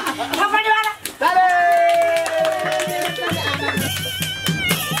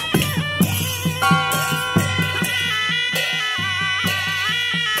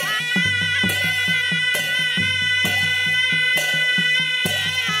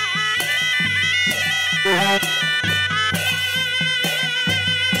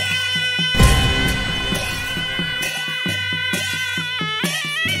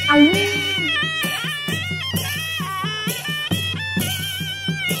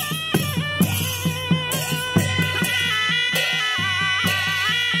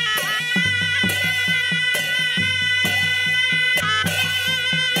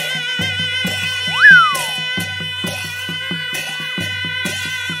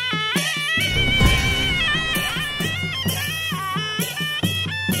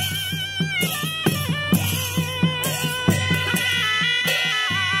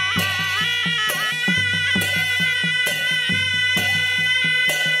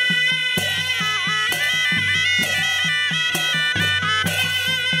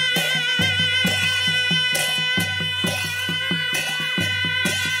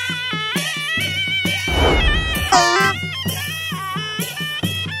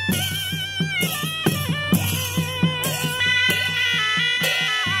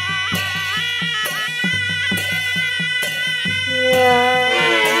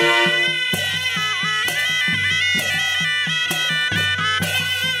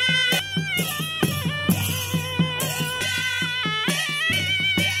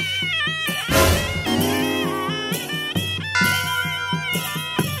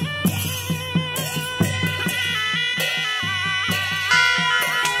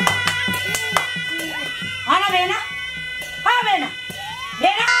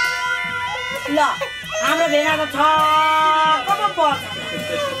हाम्रो भेना त छक्क पो पर्छ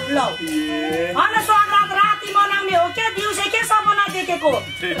ल अनि सङ्क्रान्त राति मनाउने हो के दिउँसै के सपना देखेको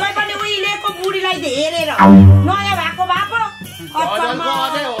तै पनि उहिलेको बुढीलाई हेरेर नयाँ भएको बापो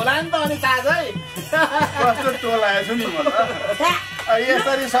अझै होला नि त अनि ताजै कस्तो टोल आएछु नि म त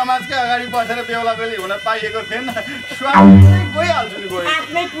यसरी समाजकै अगाडि बसेर बेहुला बेली हुन पाइएको थिएन स्वामी गइहाल्छु नि गयो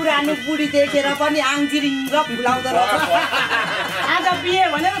आफ्नै पुरानो बुढी देखेर पनि आङजिरिङ्ग फुलाउँदो रहेछ आज बिहे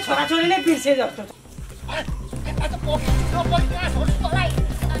भनेर छोराछोरी नै बिर्से जस्तो अब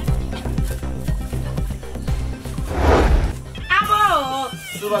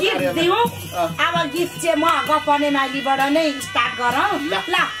गिफ्ट दिउँ अब गिफ्ट चाहिँ म गफने मालीबाट नै स्टार्ट गरौँ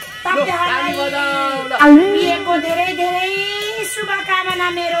ल तपाईँहरूलाई बिहेको धेरै धेरै शुभकामना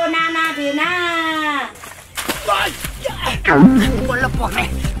मेरो नाना भेना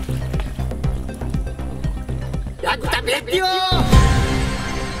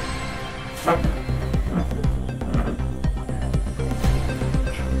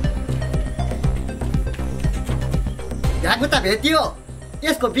त भेटियो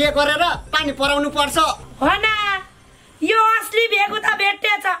यसको बिहे गरेर पानी पराउनु पर्छ हो न यो असली भेगु त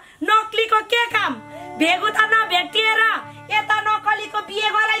भेटेछ नक्लीको के काम भेगु त नभेटिएर यता नकलीको बिहे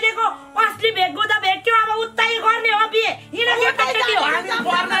गराइदिएको असली भेगु त भेट्यो अब उतै गर्ने हो बिहे हिँड केटाकेटी हो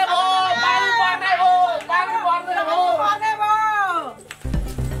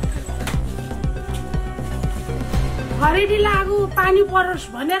खरेडी लागु पानी परोस्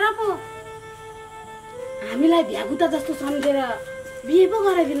भनेर पो हामीलाई भ्यागुता जस्तो सम्झेर बिहे पो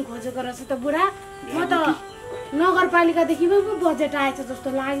गराइदिनु खोजेको रहेछ त बुढा म त नगरपालिकादेखि पो बजेट आएछ जस्तो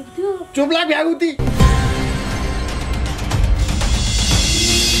लागेको थियो चुप्ला भ्यागुती